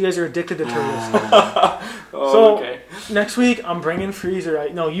turtles. You guys are addicted to turtles. Okay. Next week, I'm bringing freezer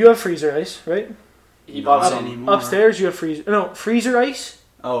ice. No, you have freezer ice, right? He bought some. Upstairs, you have freezer ice.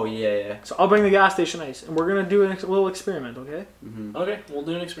 Oh, yeah. So I'll bring the gas station ice, and we're going to do a little experiment, okay? Mm-hmm. Okay, we'll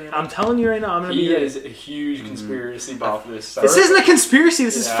do an experiment. I'm telling you right now, I'm going to be... He is a huge conspiracy about this. This isn't a conspiracy,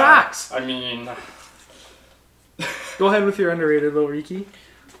 this is facts. I mean... Go ahead with your underrated, little Riki.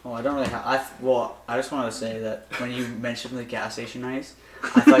 Well, I don't really have... I just wanted to say that when you mentioned the gas station ice,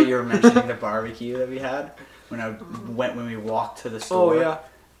 I thought you were mentioning the barbecue that we had when we walked to the store. Oh, yeah.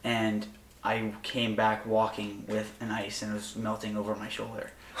 And I came back walking with an ice and it was melting over my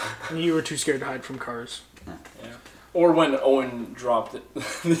shoulder. And you were too scared to hide from cars. Yeah. Or when Owen dropped it.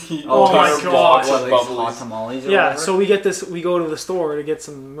 Oh my God. Hot tamales or whatever? So we go to the store to get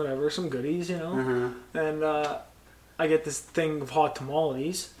some goodies, and I get this thing of hot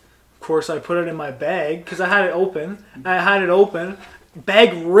tamales. Of course, I put it in my bag because I had it open.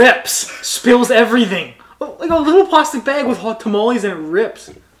 Bag rips, spills everything. Like a little plastic bag with hot tamales and it rips.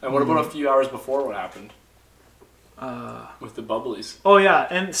 And what about a few hours before what happened? With the bubblies. Oh yeah,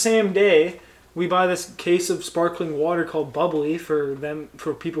 and same day we buy this case of sparkling water called Bubbly for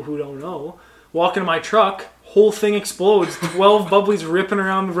people who don't know. Walk into my truck, whole thing explodes. 12 bubblies ripping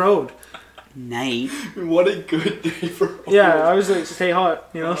around the road. Night. What a good day for Owen. Yeah, I was like, stay hot,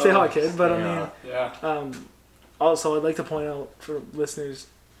 stay hot, kid. But also I'd like to point out for listeners,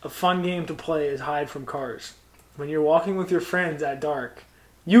 a fun game to play is hide from cars. When you're walking with your friends at dark.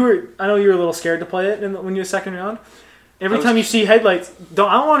 I know you were a little scared to play it when you were second round. Every time you see headlights, I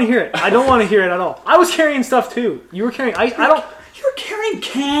don't want to hear it. I don't want to hear it at all. I was carrying stuff too. You were carrying ice. You were carrying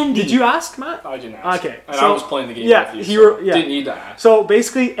candy. Did you ask, Matt? I didn't ask. Okay. And I was playing the game with you. Didn't need to ask. So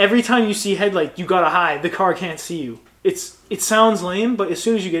basically, every time you see headlight, you gotta hide. The car can't see you. It sounds lame, but as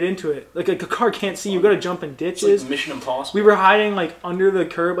soon as you get into it, like a car can't see you. You gotta jump in ditches. It's like Mission Impossible. We were hiding like under the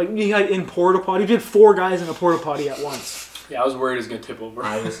curb. Like we hid in porta potty. We did 4 guys in a porta potty at once. Yeah, I was worried it was going to tip over.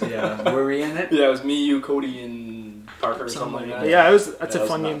 Were we in it? Yeah, it was me, you, Cody, and Parker or something like that. Yeah, that's a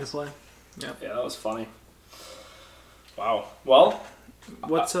fun game to play. Yeah, that was funny. Wow. Well,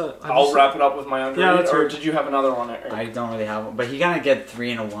 I'll wrap it up with my underrated. Yeah, or did you have another one, Eric? I don't really have one, but he kind of get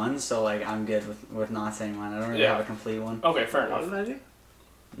 3 and a 1, so like I'm good with not saying mine. I don't really have a complete one. Okay, fair enough. What did I do?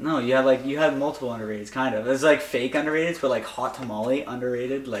 No, you had multiple underrateds, kind of. It's like fake underrateds, but like hot tamale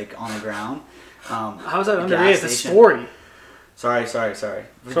underrated, like on the ground. How's that underrated? The story. Sorry. Do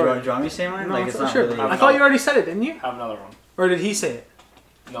you want me to say mine? No, it's not sure. really... I thought you already said it, didn't you? Have another one. Or did he say it?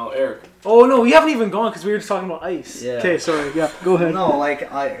 No, Eric. Oh, no, we haven't even gone because we were just talking about ice. Yeah. Okay, sorry. Yeah, go ahead. No,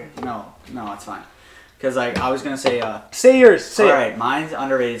 no, it's fine. Because I was going to say... say yours. Say it. Alright, mine's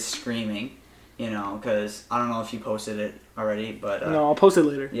underrated screaming, because I don't know if you posted it already, but... no, I'll post it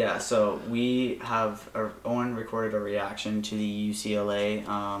later. Yeah, so Owen recorded a reaction to the UCLA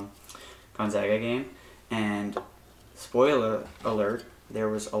Gonzaga game, and... spoiler alert, there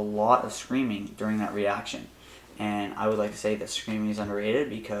was a lot of screaming during that reaction. And I would like to say that screaming is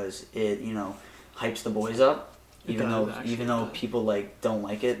underrated because it, hypes the boys up. Even though people don't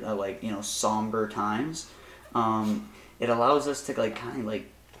like it at somber times. It allows us to have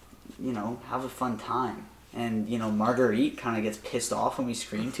a fun time. And Marguerite kind of gets pissed off when we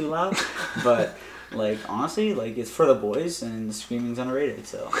scream too loud. But honestly, it's for the boys, and the screaming's underrated.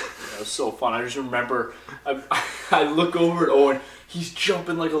 So it was so fun. I just remember, I look over at Owen. He's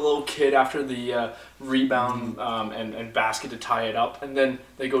jumping like a little kid after the rebound and basket to tie it up, and then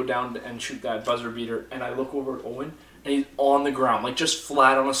they go down and shoot that buzzer beater. And I look over at Owen, and he's on the ground, just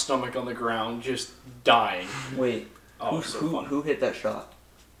flat on his stomach on the ground, just dying. Wait, who hit that shot?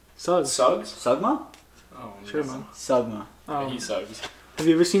 Suggs. Sugma? Oh, sure, man. Sugma. He Suggs. Have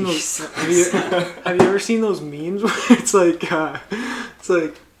you ever seen those? Have you ever seen those memes where it's like,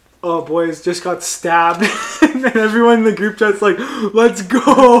 oh boys just got stabbed, and then everyone in the group chat's like, let's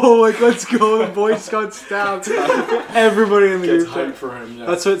go, let's go. The boys got stabbed. Everybody in the group chat. For him, yeah.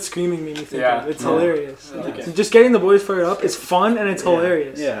 That's what screaming made me think of. It's hilarious. Okay. So just getting the boys fired up is fun and it's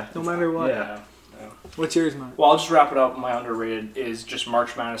hilarious. Yeah. No matter what. Yeah. What's yours, man? Well, I'll just wrap it up. My underrated is just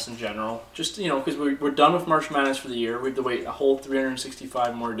March Madness in general. Just, because we're done with March Madness for the year. We have to wait a whole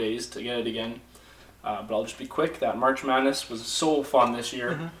 365 more days to get it again. But I'll just be quick. That March Madness was so fun this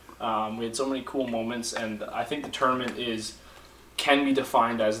year. Mm-hmm. We had so many cool moments, and I think the tournament can be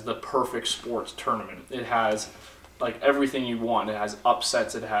defined as the perfect sports tournament. It has like everything you want. It has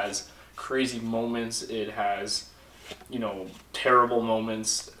upsets. It has crazy moments. It has, terrible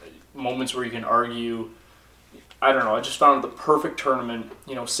moments where you can argue. I don't know. I just found it the perfect tournament.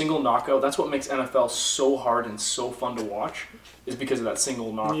 Single knockout. That's what makes NFL so hard and so fun to watch, is because of that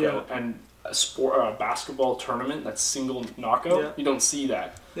single knockout. Yeah. And a basketball tournament that's single knockout, you don't see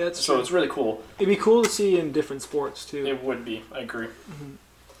that. Yeah, so it's really cool. It'd be cool to see in different sports too. It would be. I agree. Mm-hmm.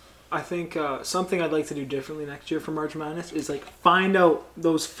 I think something I'd like to do differently next year for March Madness is like find out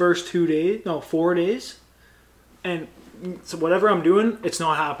those first 4 days, and so whatever I'm doing, it's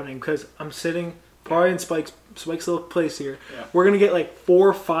not happening because I'm sitting probably in Spike's little place here. Yeah. We're gonna get like 4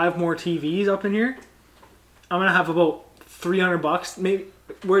 or 5 more TVs up in here. I'm gonna have about $300, maybe.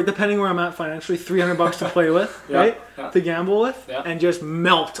 Where depending where I'm at financially, $300 to play with, right? Yeah. To gamble with, and just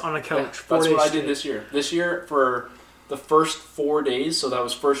melt on a couch. That's what I did this year. This year for the first 4 days, so that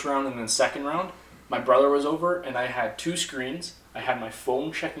was first round and then second round. My brother was over, and I had 2 screens. I had my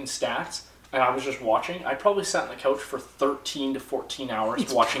phone checking stats, and I was just watching. I probably sat on the couch for 13 to 14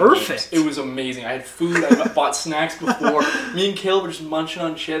 hours watching games. It was amazing. I had food. I bought snacks before. Me and Kale were just munching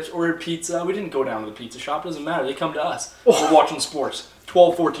on chips, ordered pizza. We didn't go down to the pizza shop. It doesn't matter. They come to us. We're watching sports.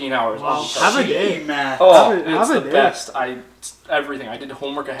 12, 14 hours. Wow. Have a day, man. Oh, it's the best. Everything. I did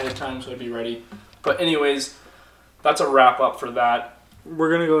homework ahead of time so I'd be ready. But anyways, that's a wrap up for that. We're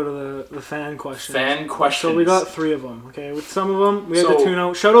going to go to the fan questions. Fan questions. So we got 3 of them, okay? With some of them, we had to tune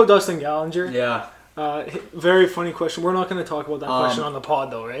out. Shout out Dustin Gallinger. Yeah. Very funny question. We're not going to talk about that question on the pod,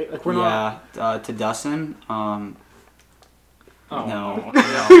 though, right? Like we're not. To Dustin, no. No,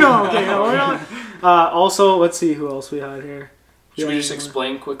 okay, no, we're not. Also, let's see who else we had here. Should we just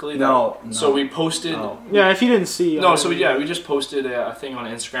explain quickly? No. So we posted... No. Yeah, if you didn't see... we just posted a thing on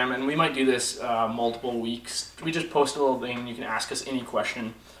Instagram, and we might do this multiple weeks. We just post a little thing, and you can ask us any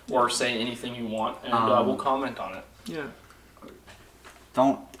question or say anything you want, and we'll comment on it. Yeah.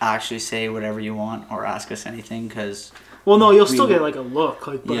 Don't actually say whatever you want or ask us anything, because... Well, no, you'll still get like a look.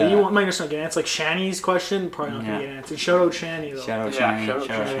 Like, but you might just not get an answer. Like Shani's question, probably not going to get an answer. Shout out Shani, though. Shout out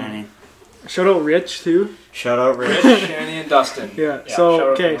Shani. Shout out Rich, too. Shout out Rich. Shani and Dustin. Yeah.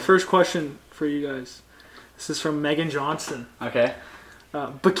 So, okay, first question for you guys. This is from Megan Johnston. Okay.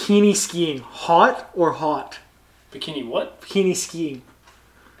 Bikini skiing, hot or hot? Bikini what? Bikini skiing.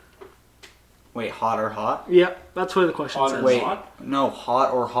 Wait, hot or hot? Yeah, that's what the question says. Wait, no,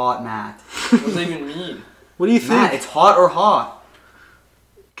 hot or hot, Matt. What does that even mean? What do you think? Matt, it's hot or hot.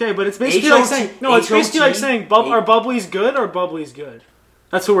 Okay, but it's basically like saying... No, it's basically like saying, are bubblies good or bubbly's good?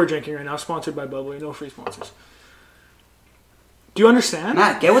 That's what we're drinking right now. Sponsored by Bubbly. No free sponsors. Do you understand?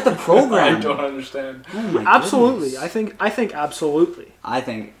 Matt, get with the program. I don't understand. Oh my absolutely. Goodness. I think absolutely. I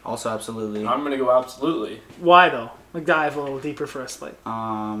think also absolutely. I'm going to go absolutely. Why, though? Like, dive a little deeper for us. Like,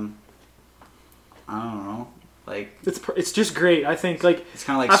 I don't know. Like, it's just great. I think, like... It's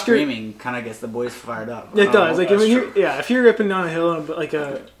kind of like screaming kind of gets the boys fired up. It does. Like, if you're ripping down a hill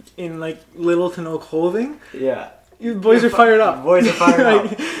in little to no clothing... Yeah. You boys are fired up. Boys are fired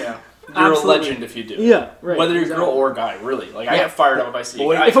up. Yeah. You're a legend if you do. Yeah, right. Whether you're a girl or a guy, really. Like, I get fired up if I see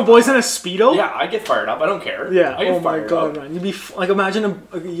a guy. If a boy's in a Speedo? Yeah, I get fired up. I don't care. Yeah. I get fired up. Man. You'd be like, imagine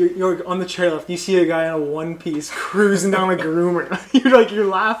you're on the chairlift. You see a guy in a one piece cruising down a groomer. You're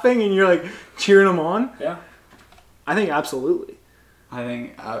laughing and you're like cheering him on. Yeah. I think absolutely. I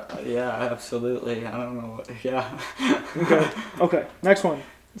think, absolutely. I don't know. Yeah. Okay. Next one.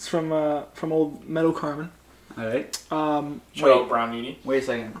 It's from old Meadow Carmen. All right. Shout out Brown Uni. Wait a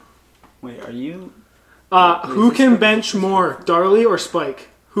second. Wait, are you? Who can bench more, Darley or Spike?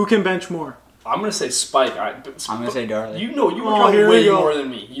 Who can bench more? I'm gonna say Spike. I'm gonna say Darley. You work out way more than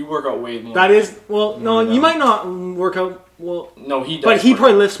me. You work out way more. That is you might not work out well. No, he does. But he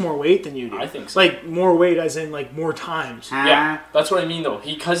probably lifts more weight than you do. I think so. Like more weight, as in like more times. Yeah, that's what I mean though.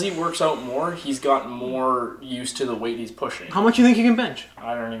 Because he works out more, he's gotten more used to the weight he's pushing. How much do you think you can bench?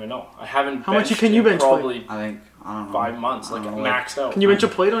 I don't even know. I haven't. How much can you bench? Probably. I think 5 months, like maxed out. Can you bench a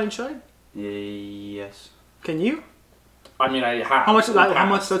plate on each side? Yes. Can you? I mean, I have. How much is that? How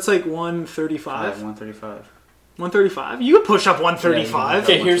much? That's like 135. 135. 135. You could push up 135.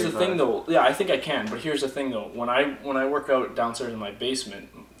 Okay, here's the thing though. Yeah, I think I can. But here's the thing though. When I work out downstairs in my basement,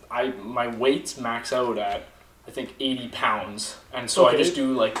 my weights max out at I think 80 pounds, and so I just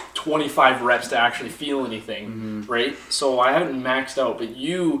do like 25 reps to actually feel anything, right? So I haven't maxed out, but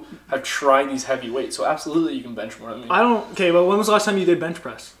you have tried these heavy weights, so absolutely you can bench more than me. I don't. Okay, but when was the last time you did bench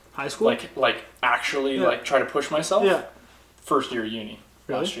press? High school? Like actually like try to push myself? Yeah. First year of uni.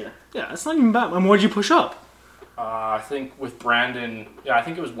 Really? Last year. Yeah, that's not even bad. And what did you push up? I think with Brandon, I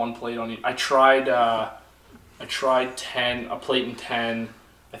think it was one plate on each. I tried 10, a plate and 10.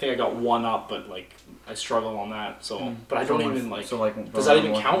 I think I got one up, but like I struggle on that. So, but I don't even like. So like, does that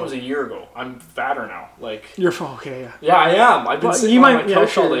even count? It was a year ago. I'm fatter now. Like You're okay, yeah. yeah, I am. I've been sitting on my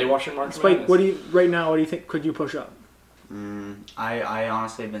couch all day watching March Madness. Spike, right now? What do you think? Could you push up? I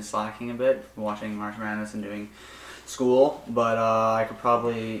honestly have been slacking a bit watching March Madness and doing school, but I could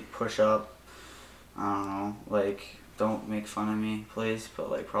probably push up. I don't know, like, don't make fun of me, please,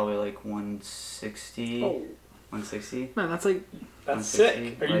 but like probably like 160. 160. Man, that's like that's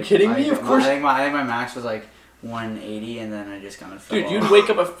sick. Are you kidding me? Of course. I think my max was like 180, and then I just kind of fell Dude, off. you'd wake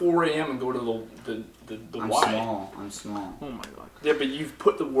up at 4 a.m. and go to the I'm small. oh my god. Yeah, but you've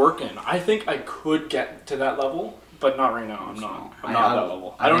put the work in. I think I could get to that level, but not right now. I'm not at that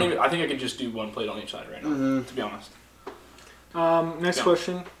level. I think I could just do one plate on each side right now. To be honest. Next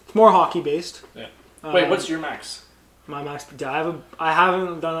question. It's more hockey based. Yeah. Wait, what's your max? My max. I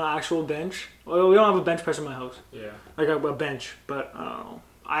haven't done an actual bench. Well, we don't have a bench press in my house. Yeah. Like a bench, but I don't know.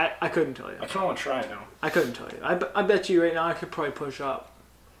 I couldn't tell you. I kind of want to try it now. I couldn't tell you. I bet you right now I could probably push up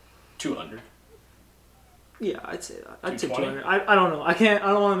 200. Yeah, I'd say that. I'd say 220? 200. I don't know. I can't. I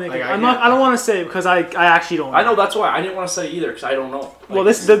don't want to make Like, it. I don't want to say it because I actually don't know. I know, that's why I didn't want to say either because I don't know. Like,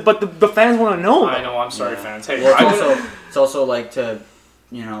 Well, but the fans want to know. I know. I'm sorry, fans. Hey, Well, it's also like to,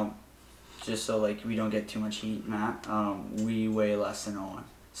 you know, just so like we don't get too much heat, Matt. We weigh less than Owen,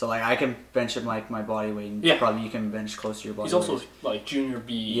 so like I can bench him like my body weight. And probably you can bench close to your body. He's also weight. like junior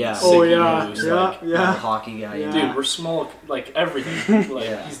B. Yeah. Oh yeah, moves, yeah. Hockey guy. Yeah. Dude, we're small, like everything.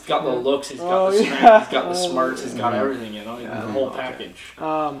 Like he's got the looks, he's got the strength, yeah. he's got the smarts, he's got everything. You know, the whole package.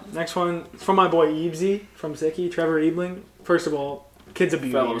 Next one from my boy Ebsy from Sicky, Trevor Ebling. First of all, kid's a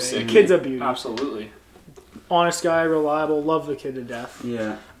beauty. Fellow Right? Sicky. Kid's a beauty. Absolutely. Honest guy, reliable. Love the kid to death.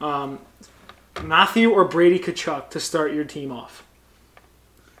 Yeah. Matthew or Brady Tkachuk to start your team off?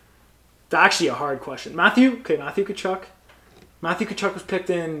 That's actually a hard question. Matthew Tkachuk. Matthew Tkachuk was picked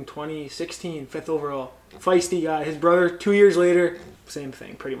in 2016, 5th overall. Feisty guy. His brother, 2 years later, same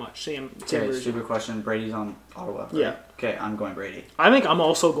thing, pretty much. Same Okay, version. stupid question. Brady's on Ottawa. Right? Yeah. Okay, I'm going Brady. I think I'm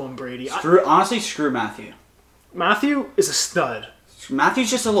also going Brady. Honestly, screw Matthew. Matthew is a stud. Matthew's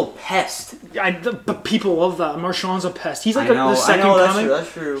just a little pest. But people love that. Marchand's a pest. He's like I know, the second coming.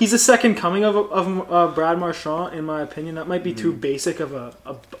 That's true. He's the second coming of Brad Marchand, in my opinion. That might be too basic of a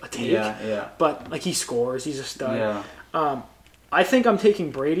take. Yeah. But like he scores, he's a stud. Yeah. I think I'm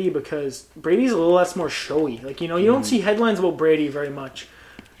taking Brady because Brady's a little less more showy. Like, you know, you don't see headlines about Brady very much.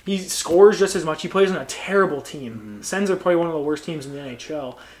 He scores just as much. He plays on a terrible team. Sens are probably one of the worst teams in the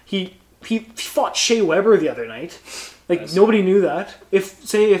NHL. He fought Shea Weber the other night. Like, nobody knew that. If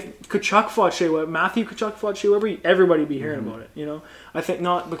Tkachuk fought Shea Weber, Matthew Tkachuk fought Shea Weber, everybody would be hearing about it, you know? I think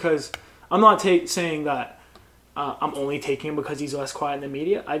not because... I'm not saying that I'm only taking him because he's less quiet in the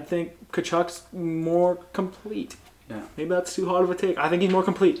media. I think Tkachuk's more complete. Yeah. Maybe that's too hard of a take. I think he's more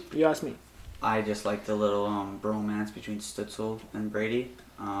complete, if you ask me. I just like the little bromance between Stützle and Brady.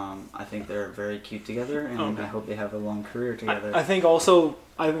 I think they're very cute together, and I hope they have a long career together. I think also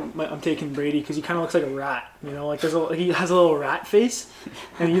I'm taking Brady because he kind of looks like a rat. You know, like he has a little rat face,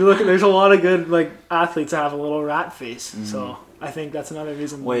 and you look. There's a lot of good like athletes that have a little rat face. So I think that's another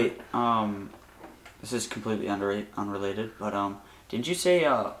reason. Wait, this is completely unrelated, but didn't you say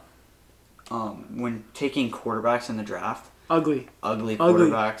when taking quarterbacks in the draft? Ugly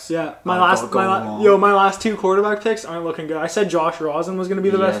quarterbacks. Yeah, my last two quarterback picks aren't looking good. I said Josh Rosen was going to be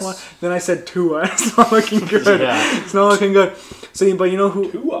the best one. Then I said Tua. It's not looking good. It's not looking good. So, but you know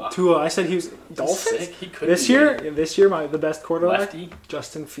who? Tua. I said he was Dolphins. He could this year, the best quarterback, Lefty.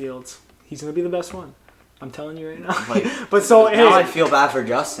 Justin Fields. He's going to be the best one. I'm telling you right now. Like, but so now I feel bad for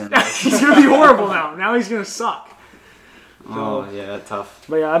Justin. He's going to be horrible now. Now he's going to suck. Oh, yeah, tough.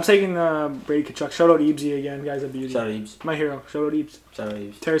 But yeah, I'm taking Brady Tkachuk. Shout out Ebsy again, guys. A beauty. Shout out Ebs. My hero. Shout out Ebs. Shout out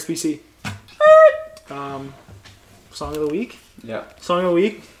Ebs. Terrace BC. Song of the week? Yeah. Song of the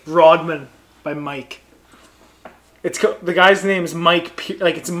week? Rodman by Mike. The guy's name is Mike,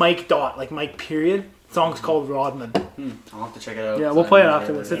 it's Mike dot, like Mike period. The song's called Rodman. I'll have to check it out. Yeah, we'll play it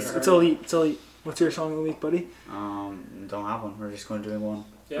after this. It's elite. It's elite. What's your song of the week, buddy? Don't have one. We're just going to do one.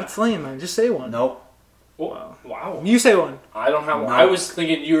 Yeah. That's lame, man. Just say one. Nope. Wow. You say one. I don't have one. No. I was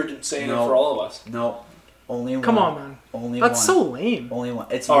thinking you were saying it for all of us. No. Only one. Come on, man. Only one. That's so lame. Only one.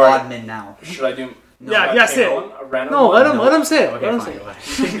 It's All Rodman now. Should I do... No. Yeah, say it. A random No, one? let him say it. Okay, let him fine, say it.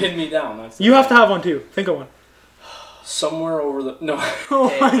 fine. You can pin me down. That's You have to have one too. Think of one. Somewhere over the... No. Oh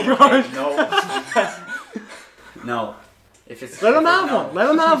my gosh. No. If it's Let him have one. Let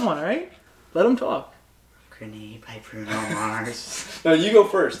him have one, alright? Let him talk. Grenade by Bruno Mars. No, you go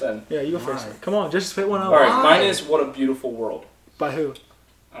first then. Yeah, you go Why? first. Come on, just spit one out. Alright, mine is What a Beautiful World. By who?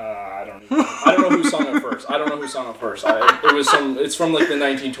 I don't know who sung it first. It's from like the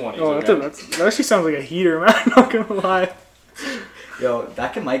 1920s. Oh, okay? that actually sounds like a heater, man. I'm not gonna lie. Yo,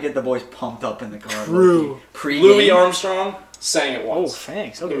 that might get the boys pumped up in the car. True. Pre-game. Louis Armstrong sang it Oh, once.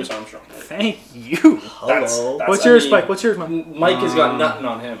 thanks. Okay. Louis Armstrong. Thank you. Hello. What's yours, Spike? What's yours, man? Mike has got nothing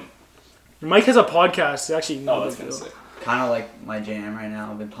on him. Mike has a podcast. Actually, Oh, that's gonna say. Kind of like my jam right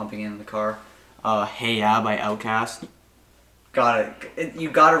now. I've been pumping it in the car. Hey Ya by Outkast. You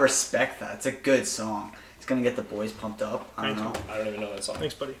gotta respect that. It's a good song. It's gonna get the boys pumped up. I don't know. I don't even know that song.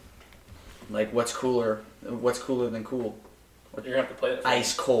 Thanks, buddy. Like, what's cooler than cool? You're gonna have to play it.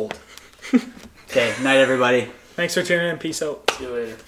 Ice cold. Okay, night everybody. Thanks for tuning in. Peace out. See you later.